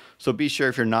now. So be sure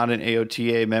if you're not an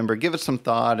AOTA member, give it some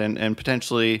thought and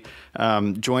potentially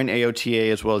join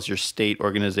AOTA as well as your state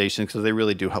organization because they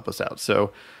really do help us out.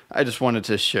 So I just wanted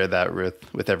to share that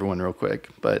with everyone real quick.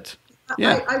 But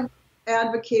yeah. I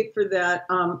advocate for that.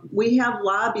 We have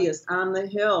lobbyists on the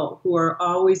Hill who are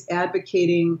always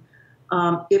advocating.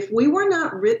 If we were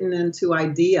not written into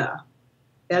IDEA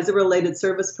as a related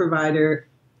service provider,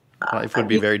 life would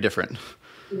be very different.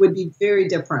 It would be very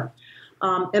different.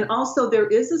 And also, there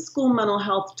is a school mental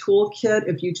health toolkit.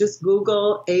 If you just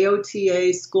Google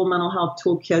AOTA School Mental Health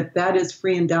Toolkit, that is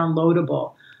free and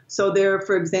downloadable. So there,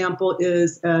 for example,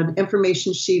 is an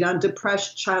information sheet on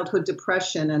childhood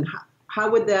depression, and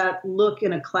how would that look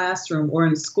in a classroom or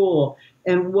in school,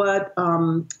 and what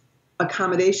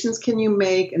accommodations can you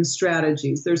make and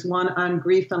strategies. There's one on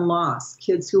grief and loss,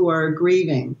 kids who are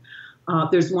grieving.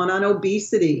 There's one on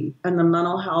obesity and the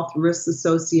mental health risks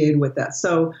associated with that.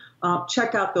 So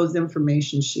check out those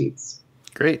information sheets.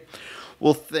 Great.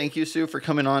 Well, thank you, Sue, for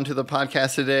coming on to the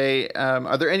podcast today.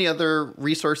 Are there any other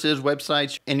resources,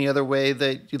 websites, any other way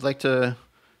that you'd like to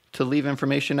leave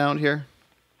information out here?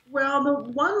 Well, the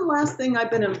one last thing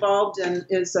I've been involved in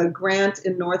is a grant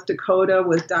in North Dakota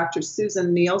with Dr.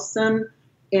 Susan Nielsen,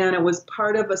 and it was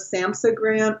part of a SAMHSA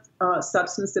grant,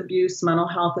 Substance Abuse Mental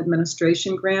Health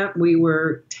Administration grant. We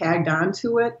were tagged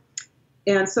onto it.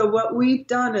 And so what we've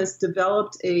done is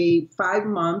developed a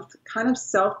 5-month kind of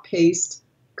self-paced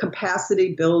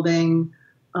capacity building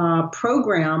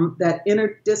program that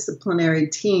interdisciplinary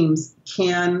teams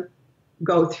can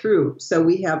go through. So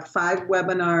we have 5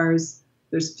 webinars.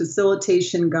 There's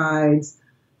facilitation guides.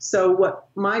 So what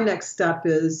my next step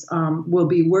is, we'll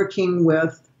be working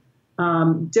with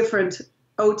different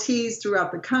OTs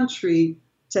throughout the country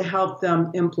to help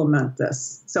them implement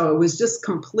this. So it was just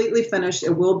completely finished.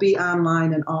 It will be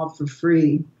online and all for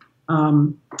free.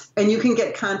 And you can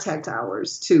get contact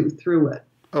hours too through it.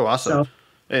 Oh, awesome. So,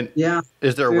 and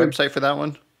is there a website for that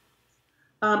one?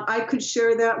 I could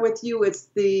share that with you. It's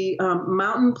the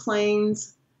Mountain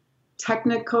Plains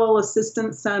Technical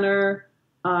Assistance Center.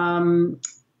 I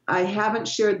haven't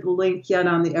shared the link yet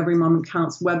on the Every Moment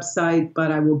Counts website,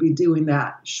 but I will be doing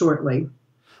that shortly.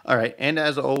 All right. And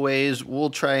as always, we'll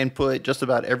try and put just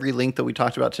about every link that we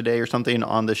talked about today or something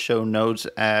on the show notes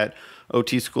at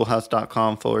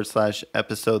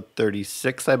otschoolhouse.com/episode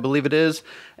 36, I believe it is.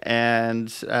 And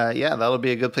that'll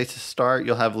be a good place to start.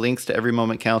 You'll have links to Every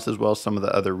Moment Counts as well as some of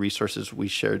the other resources we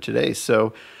shared today.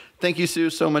 So thank you,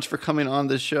 Sue, so much for coming on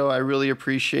this show. I really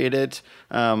appreciate it.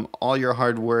 All your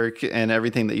hard work and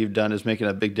everything that you've done is making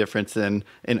a big difference in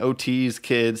OTs,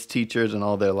 kids, teachers, and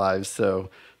all their lives. So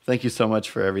thank you so much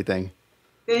for everything.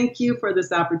 Thank you for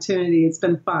this opportunity. It's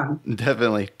been fun.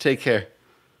 Definitely. Take care.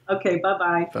 Okay.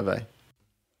 Bye-bye. Bye-bye.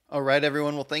 All right,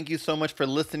 everyone. Well, thank you so much for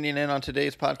listening in on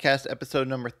today's podcast, episode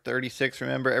number 36.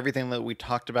 Remember, everything that we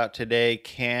talked about today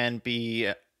can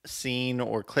be seen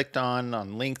or clicked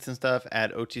on links and stuff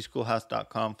at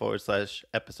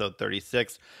otschoolhouse.com/episode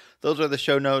 36. Those are the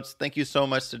show notes. Thank you so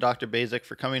much to Dr. Bazyk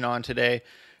for coming on today.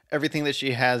 Everything that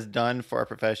she has done for our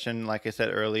profession, like I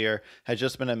said earlier, has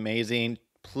just been amazing.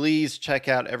 Please check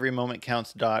out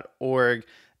everymomentcounts.org.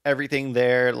 everything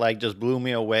there like just blew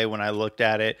me away when I looked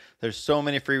at it. There's so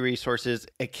many free resources.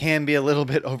 It can be a little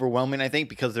bit overwhelming, I think,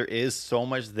 because there is so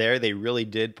much there. They really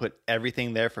did put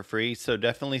everything there for free. So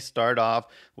definitely start off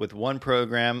with one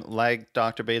program. Like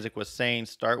Dr. Bazyk was saying,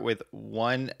 start with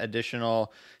one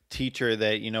additional teacher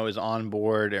that is on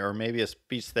board, or maybe a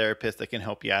speech therapist that can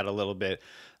help you out a little bit.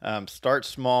 Start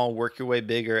small, work your way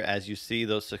bigger as you see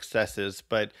those successes.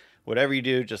 But whatever you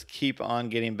do, just keep on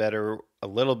getting better. A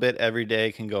little bit every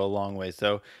day can go a long way.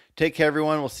 So take care,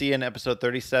 everyone. We'll see you in episode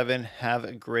 37. Have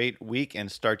a great week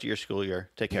and start your school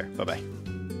year. Take care. Bye-bye.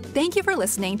 Thank you for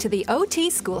listening to the OT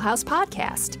Schoolhouse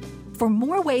podcast. For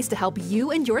more ways to help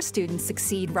you and your students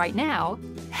succeed right now,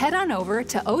 head on over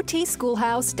to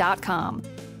otschoolhouse.com.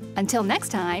 Until next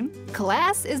time,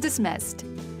 class is dismissed.